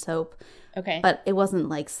snarky on Soap. Okay. But it wasn't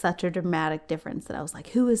like such a dramatic difference that I was like,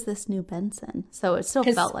 who is this new Benson? So it still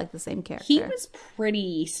felt like the same character. He was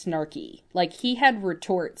pretty snarky. Like, he had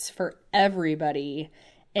retorts for everybody.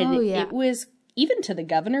 And it was even to the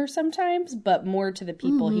governor sometimes, but more to the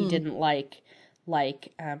people he didn't like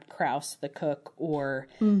Krause, the cook, or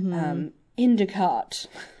Endicott,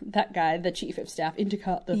 that guy, the chief of staff,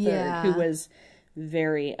 Endicott the third, who was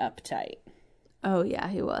very uptight. Oh, yeah,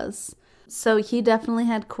 he was. So he definitely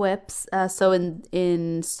had quips. So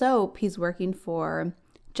in Soap, he's working for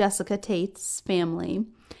Jessica Tate's family.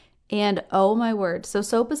 And oh my word. So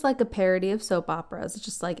Soap is like a parody of soap operas. It's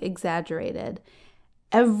just like exaggerated.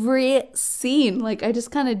 Every scene, like I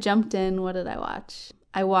just kind of jumped in. What did I watch?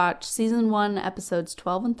 I watched season 1, episodes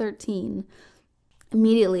 12 and 13.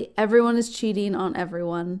 Immediately, everyone is cheating on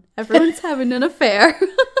everyone. Everyone's having an affair.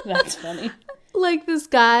 That's funny. Like this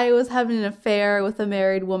guy was having an affair with a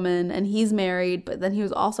married woman and he's married, but then he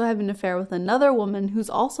was also having an affair with another woman who's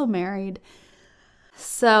also married.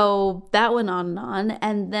 So that went on and on.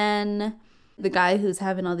 And then the guy who's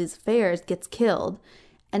having all these affairs gets killed.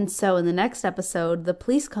 And so in the next episode, the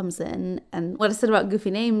police comes in. And what I said about goofy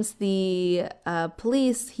names, the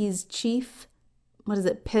police, he's Chief, what is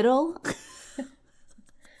it, Piddle?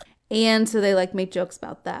 And so they like make jokes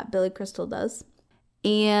about that. Billy Crystal does.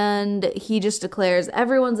 And he just declares,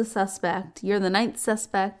 everyone's a suspect. You're the 9th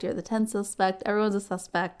suspect. You're the 10th suspect. Everyone's a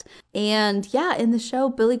suspect. And yeah, in the show,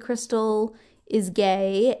 Billy Crystal is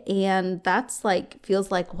gay. And that's like, feels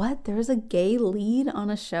like, what? There's a gay lead on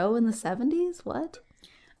a show in the 70s? What?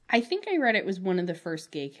 I think I read it was one of the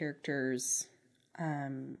first gay characters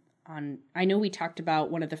I know we talked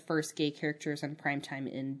about one of the first gay characters on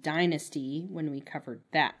Primetime in Dynasty when we covered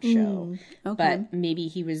that show. Okay. But maybe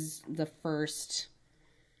he was the first.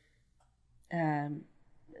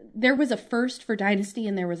 There was a first for Dynasty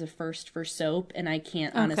and there was a first for Soap, and I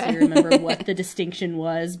can't honestly remember what the distinction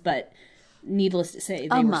was, but needless to say,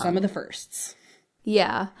 they were some of the firsts.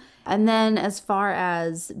 Yeah. And then as far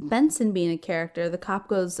as Benson being a character, the cop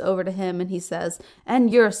goes over to him and he says,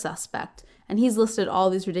 and you're a suspect. And he's listed all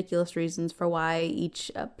these ridiculous reasons for why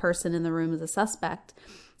each person in the room is a suspect.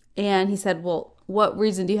 And he said, well, what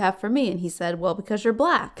reason do you have for me? And he said, well, because you're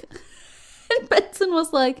black. And Benson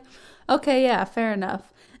was like, okay, yeah, fair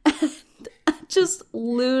enough. Just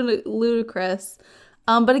ludicrous.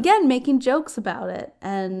 But again, making jokes about it.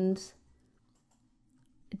 And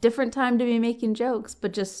different time to be making jokes.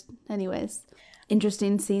 But just, anyways,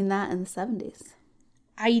 interesting seeing that in the 70s.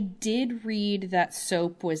 I did read that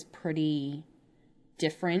Soap was pretty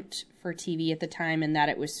different for TV at the time, and that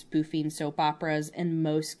it was spoofing soap operas, and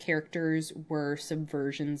most characters were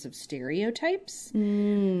subversions of stereotypes.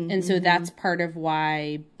 And so that's part of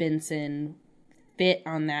why Benson fit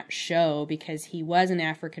on that show, because he was an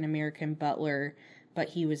African-American butler, but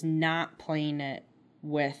he was not playing it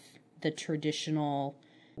with the traditional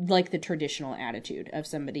attitude of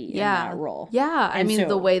somebody in that role. Yeah, I And mean, so,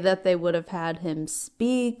 the way that they would have had him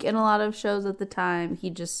speak in a lot of shows at the time, he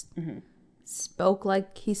just spoke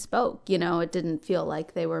like he spoke. You know, it didn't feel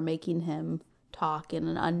like they were making him talk in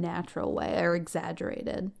an unnatural way or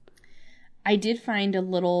exaggerated. I did find a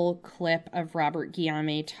little clip of Robert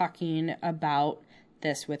Guillaume talking about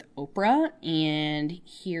this with Oprah, and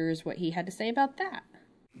here's what he had to say about that.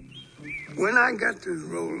 When I got the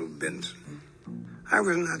role of Benson, I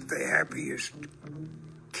was not the happiest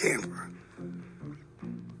camper.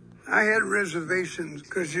 I had reservations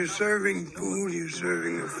because you're serving food, you're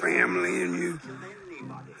serving a family,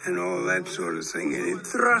 and all that sort of thing, and it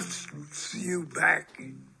thrusts you back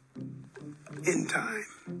in time.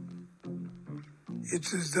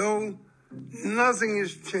 It's as though nothing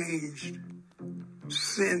has changed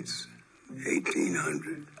since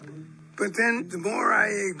 1800. But then the more I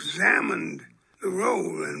examined the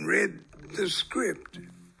role and read the script,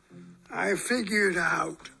 I figured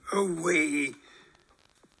out a way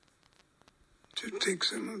to take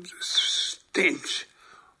some of the stench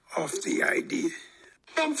off the idea.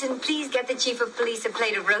 Benson, please get the chief of police a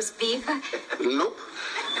plate of roast beef. Nope.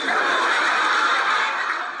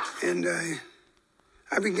 And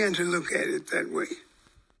I began to look at it that way.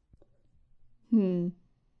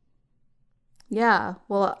 Yeah,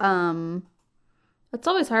 well, it's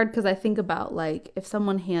always hard because I think about, like, if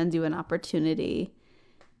someone hands you an opportunity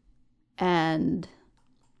and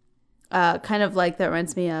kind of like that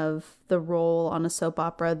reminds me of the role on a soap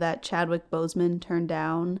opera that Chadwick Boseman turned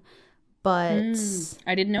down, but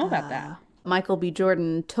I didn't know about that. Michael B.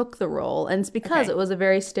 Jordan took the role, and it's because it was a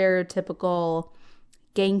very stereotypical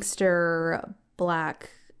gangster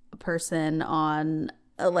black person on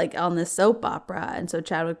this soap opera, and so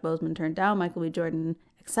Chadwick Boseman turned down, Michael B. Jordan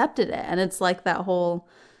accepted it. And it's like that whole,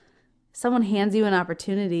 someone hands you an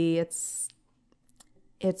opportunity, it's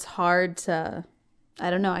hard to,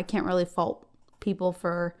 I don't know, I can't really fault people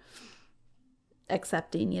for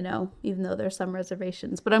accepting, you know, even though there's some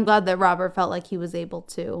reservations. But I'm glad that Robert felt like he was able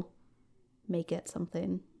to make it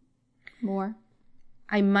something more.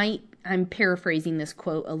 I'm paraphrasing this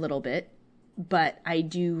quote a little bit, but I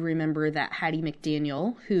do remember that Hattie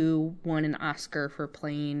McDaniel, who won an Oscar for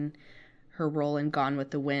playing her role in Gone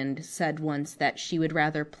with the Wind, said once that she would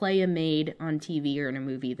rather play a maid on TV or in a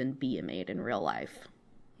movie than be a maid in real life.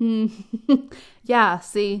 Yeah,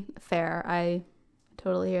 see, fair. I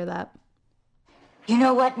totally hear that. You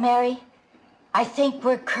know what, Mary? I think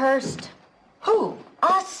we're cursed. Who?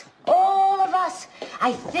 Us? All of us.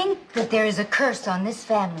 I think that there is a curse on this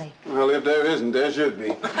family. Well, if there isn't, there should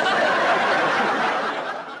be.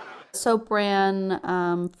 Soap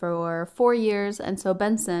ran for 4 years, and so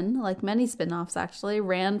Benson, like many spin-offs actually,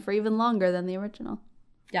 ran for even longer than the original.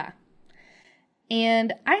 Yeah.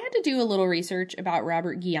 And I had to do a little research about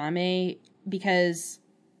Robert Guillaume because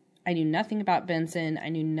I knew nothing about Benson. I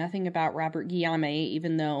knew nothing about Robert Guillaume,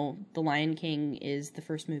 even though The Lion King is the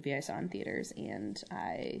first movie I saw in theaters, and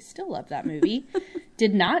I still love that movie.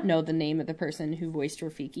 Did not know the name of the person who voiced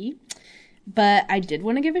Rafiki. But I did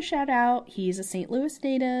want to give a shout out. He's a St. Louis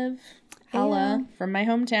native, Ella, from my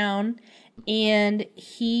hometown. And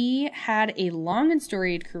he had a long and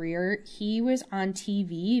storied career. He was on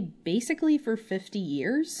TV basically for 50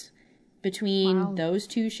 years between those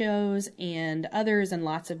two shows and others, and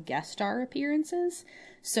lots of guest star appearances.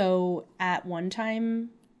 So at one time,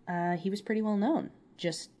 he was pretty well known.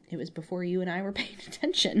 Just, it was before you and I were paying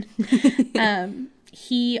attention.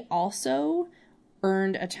 He also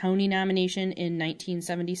earned a Tony nomination in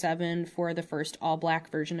 1977 for the first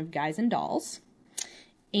all-black version of Guys and Dolls.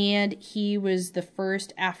 And he was the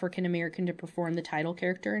first African-American to perform the title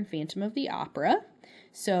character in Phantom of the Opera.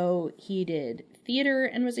 So he did theater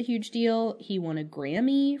and was a huge deal. He won a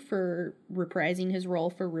Grammy for reprising his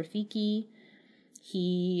role for Rafiki.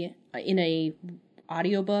 He, in a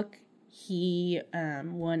audiobook, he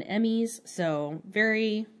won Emmys. So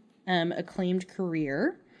very acclaimed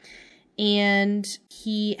career. And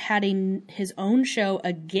he had his own show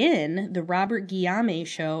again, the Robert Guillaume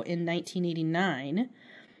Show, in 1989.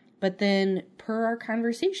 But then, per our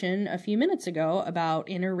conversation a few minutes ago about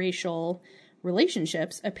interracial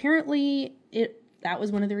relationships, apparently that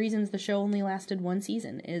was one of the reasons the show only lasted one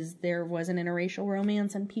season, is there was an interracial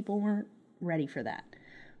romance and people weren't ready for that.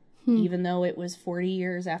 Even though it was 40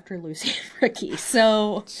 years after Lucy and Ricky.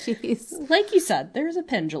 So, like you said, there's a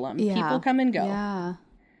pendulum. Yeah. People come and go. Yeah.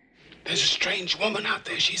 There's a strange woman out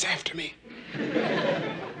there. She's after me.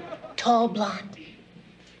 Tall blonde.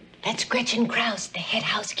 That's Gretchen Krause, the head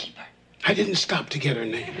housekeeper. I didn't stop to get her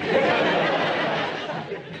name.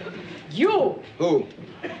 You! Who?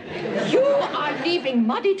 You are leaving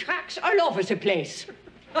muddy tracks all over the place.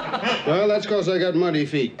 Well, that's because I got muddy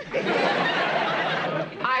feet.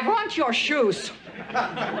 I want your shoes.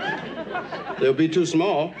 They'll be too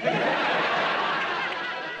small.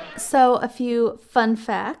 So, a few fun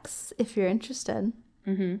facts, if you're interested.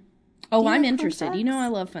 Mm-hmm. Oh, I'm fun interested. facts? You know I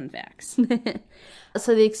love fun facts.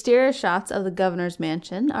 So, the exterior shots of the governor's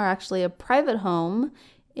mansion are actually a private home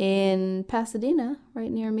in Pasadena,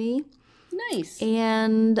 right near me. Nice.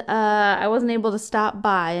 And I wasn't able to stop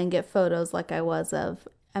by and get photos like I was of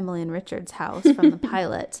Emily and Richard's house from the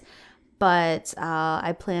pilot. But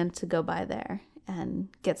I plan to go by there and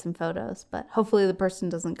get some photos. But hopefully the person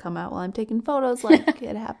doesn't come out while I'm taking photos like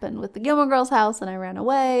it happened with the Gilmore Girls house and I ran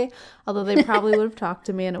away. Although they probably would have talked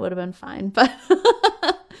to me and it would have been fine.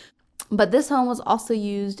 But this home was also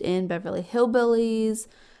used in Beverly Hillbillies,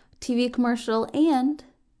 TV commercial, and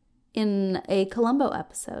in a Columbo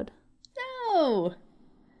episode. No!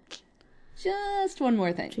 Just one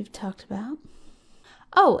more thing. Which we've talked about.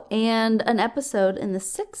 Oh, and an episode in the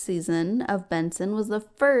 6th season of Benson was the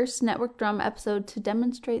first network drama episode to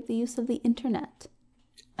demonstrate the use of the internet.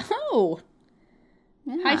 Oh!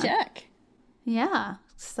 Yeah. High tech. Yeah.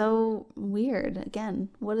 So weird. Again,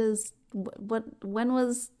 when was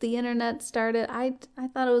the internet started? I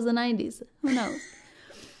thought it was the 90s. Who knows?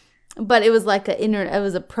 But it was like it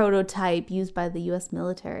was a prototype used by the U.S.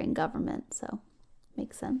 military and government. So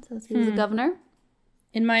makes sense as he was a governor.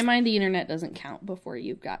 In my mind, the internet doesn't count before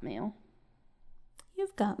You've Got Mail.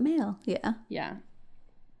 You've Got Mail, yeah. Yeah.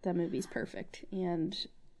 That movie's perfect. And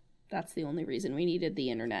that's the only reason we needed the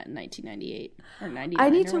internet in 1998 or 99. I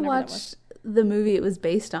need to watch the movie it was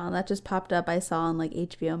based on. That just popped up. I saw on like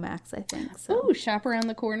HBO Max, I think. So. Oh, Shop Around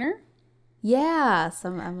the Corner? Yeah, so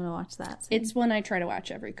I'm going to watch that soon. It's one I try to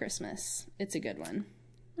watch every Christmas. It's a good one.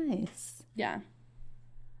 Nice. Yeah.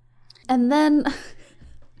 And then...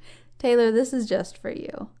 Taylor, this is just for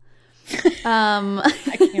you.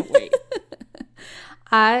 I can't wait.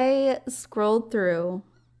 I scrolled through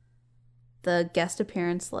the guest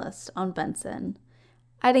appearance list on Benson.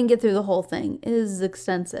 I didn't get through the whole thing. It is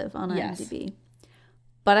extensive on IMDb. Yes.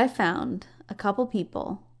 But I found a couple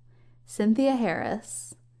people, Cynthia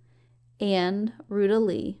Harris and Ruta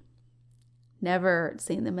Lee. Never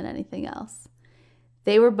seen them in anything else.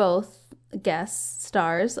 They were both guest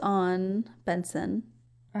stars on Benson.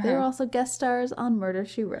 They were also guest stars on Murder,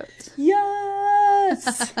 She Wrote.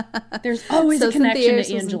 Yes! There's always a connection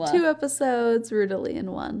to Angela. Was in 2 episodes, Ruta Lee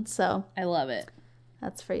in 1. So I love it.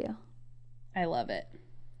 That's for you. I love it.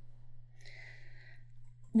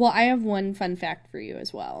 Well, I have one fun fact for you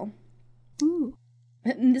as well. Ooh.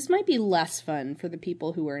 And this might be less fun for the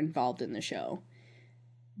people who were involved in the show.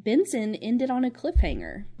 Benson ended on a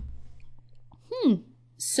cliffhanger.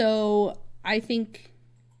 So I think,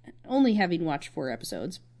 only having watched 4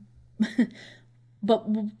 episodes, but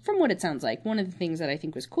from what it sounds like, one of the things that I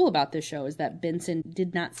think was cool about this show is that Benson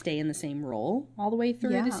did not stay in the same role all the way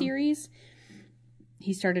through the series.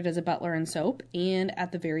 He started as a butler in Soap, and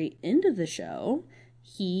at the very end of the show,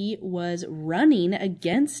 he was running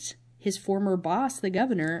against his former boss, the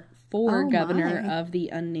governor, for governor of the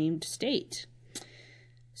unnamed state.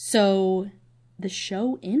 So the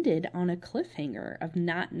show ended on a cliffhanger of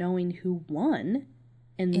not knowing who won,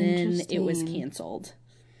 and then it was canceled.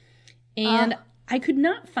 And I could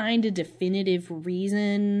not find a definitive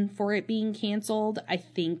reason for it being canceled. I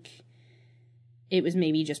think it was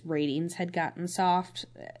maybe just ratings had gotten soft,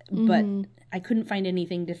 but I couldn't find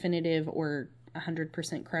anything definitive or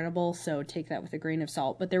 100% credible, so take that with a grain of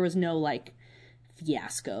salt. But there was no, like,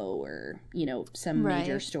 fiasco or, some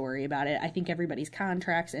major story about it. I think everybody's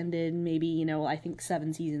contracts ended. Maybe, I think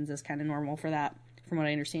 7 seasons is kind of normal for that, from what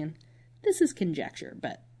I understand. This is conjecture,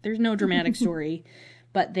 but there's no dramatic story.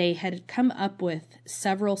 But they had come up with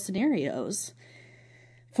several scenarios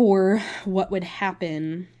for what would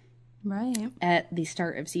happen at the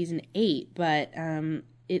start of season 8. But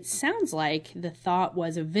it sounds like the thought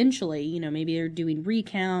was eventually, maybe they're doing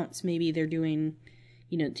recounts, maybe they're doing,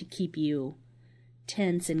 to keep you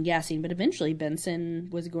tense and guessing. But eventually Benson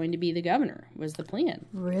was going to be the governor, was the plan.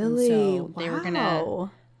 Really? And so they were going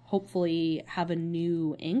to hopefully have a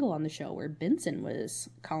new angle on the show where Benson was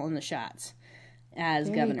calling the shots as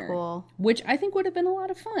governor, cool. Which I think would have been a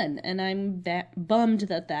lot of fun, and I'm bummed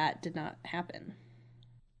that did not happen.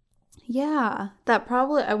 Yeah,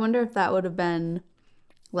 I wonder if that would have been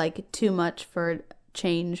like too much for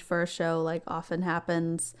change for a show, like often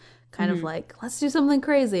happens, kind of like, let's do something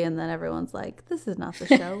crazy, and then everyone's like, this is not the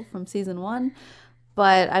show from season 1.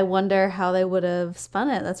 But I wonder how they would have spun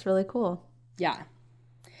it. That's really cool. Yeah.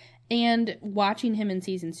 And watching him in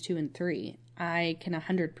seasons 2 and 3, I can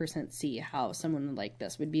 100% see how someone like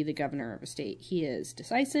this would be the governor of a state. He is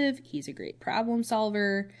decisive. He's a great problem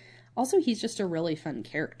solver. Also, he's just a really fun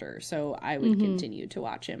character, so I would continue to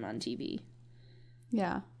watch him on TV.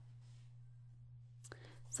 Yeah.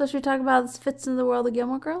 So should we talk about this fits into the world of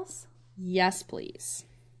Gilmore Girls? Yes, please.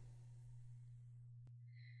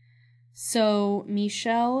 So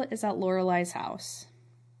Michelle is at Lorelai's house,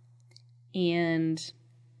 and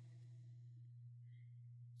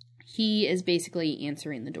he is basically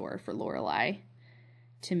answering the door for Lorelai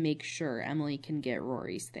to make sure Emily can get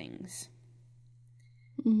Rory's things.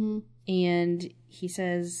 Mm-hmm. And he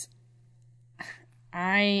says,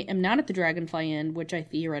 I am not at the Dragonfly Inn, which I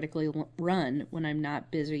theoretically run when I'm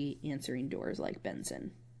not busy answering doors like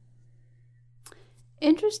Benson.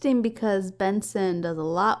 Interesting, because Benson does a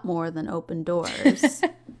lot more than open doors.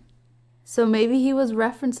 So maybe he was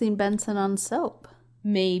referencing Benson on Soap.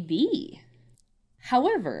 Maybe.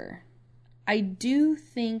 However, I do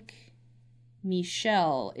think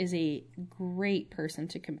Michelle is a great person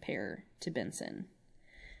to compare to Benson,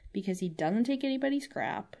 because he doesn't take anybody's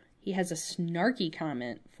crap. He has a snarky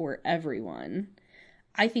comment for everyone.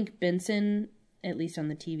 I think Benson, at least on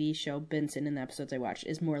the TV show, Benson in the episodes I watched,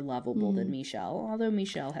 is more lovable than Michelle. Although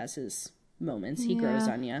Michelle has his moments. He grows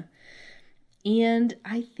on you. And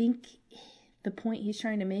I think the point he's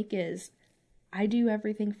trying to make is, I do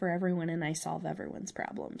everything for everyone and I solve everyone's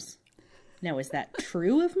problems. Now, is that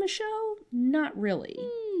true of Michelle? Not really.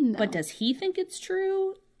 No. But does he think it's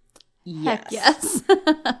true? Yes. Heck yes.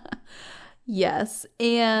 Yes.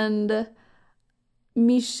 And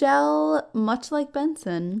Michelle, much like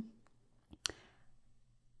Benson,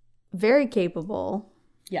 very capable.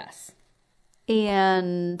 Yes.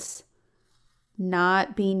 And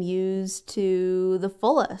not being used to the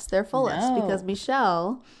fullest, their fullest. No. Because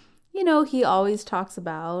Michelle, you know, he always talks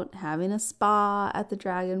about having a spa at the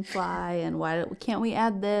Dragonfly and why can't we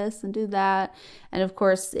add this and do that. And of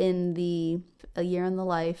course, in the A Year in the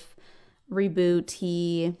Life reboot,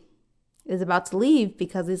 he is about to leave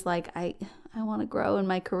because he's like, I want to grow in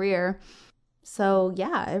my career. So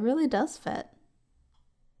yeah, it really does fit.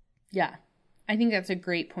 Yeah. I think that's a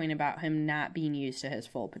great point about him not being used to his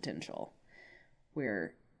full potential,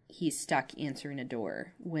 where he's stuck answering a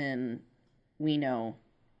door when we know,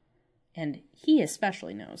 and he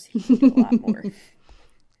especially knows, he can do a lot more.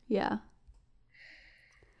 Yeah.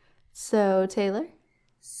 So, Taylor?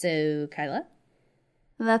 So, Kyla?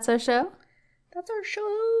 That's our show? That's our show.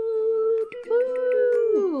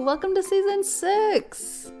 Woo! Welcome to season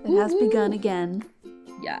 6. It has begun again.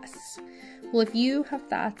 Yes. Well, if you have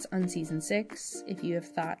thoughts on season 6, if you have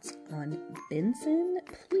thoughts on Benson,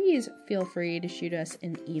 please feel free to shoot us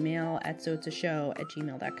an email at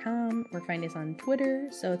soitsashow@gmail.com, or find us on Twitter,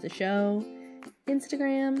 soitsashow,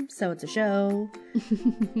 Instagram, soitsashow,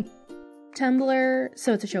 Tumblr,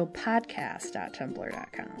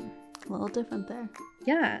 soitsashowpodcast.tumblr.com. A little different there.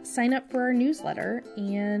 Yeah, sign up for our newsletter,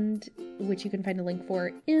 and which you can find a link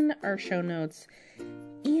for in our show notes.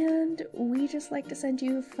 And we just like to send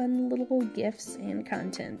you fun little gifts and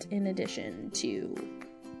content in addition to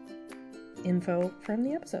info from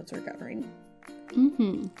the episodes we're covering.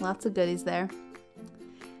 Lots of goodies there.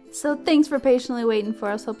 So thanks for patiently waiting for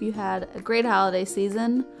us. Hope you had a great holiday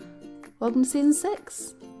season. Welcome to season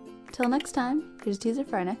 6. Till next time, here's a teaser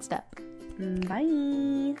for our next step.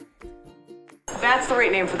 Bye. That's the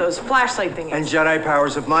right name for those flashlight thingies. And Jedi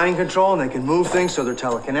powers have mind control, and they can move things so they're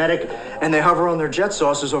telekinetic. And they hover on their jet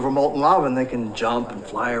saucers over molten lava, and they can jump and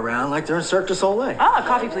fly around like they're in Cirque du Soleil. Ah,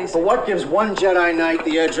 coffee, please. But what gives one Jedi Knight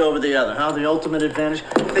the edge over the other, huh? The ultimate advantage?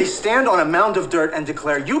 They stand on a mound of dirt and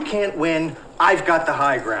declare, you can't win, I've got the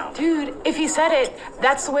high ground. Dude, if he said it,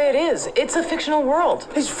 that's the way it is. It's a fictional world.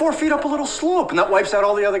 He's 4 feet up a little slope, and that wipes out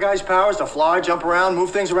all the other guys' powers to fly, jump around,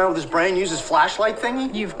 move things around with his brain, use his flashlight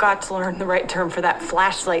thingy. You've got to learn the right term for that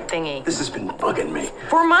flashlight thingy. This has been bugging me.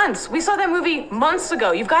 For months. We saw that movie months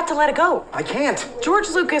ago. You've got to let it go. I can't. George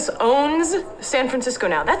Lucas owns San Francisco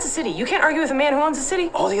now. That's a city. You can't argue with a man who owns a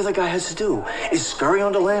city. All the other guy has to do is scurry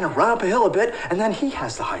onto land and run up a hill a bit, and then he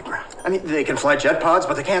has the high ground. I mean, they can fly jet pods,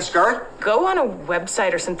 but they can't scurry. Go on a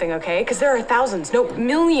website or something, okay? Because there are thousands, no,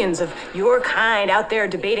 millions of your kind out there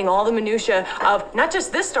debating all the minutia of not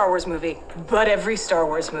just this Star Wars movie, but every Star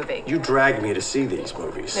Wars movie. You dragged me to see these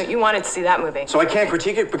movies. No, you wanted to see that movie. So I can't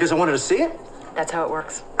critique it because I wanted to see it? That's how it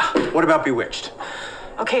works. What about Bewitched?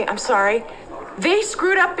 Okay, I'm sorry. They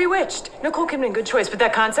screwed up Bewitched. Nicole Kidman, good choice, but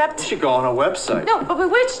that concept? You should go on a website. No, but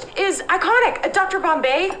Bewitched is iconic. Dr.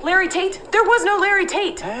 Bombay, Larry Tate. There was no Larry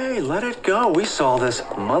Tate. Hey, let it go. We saw this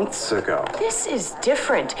months ago. This is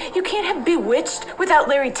different. You can't have Bewitched without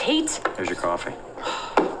Larry Tate. Here's your coffee.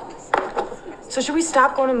 So should we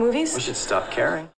stop going to movies? We should stop caring.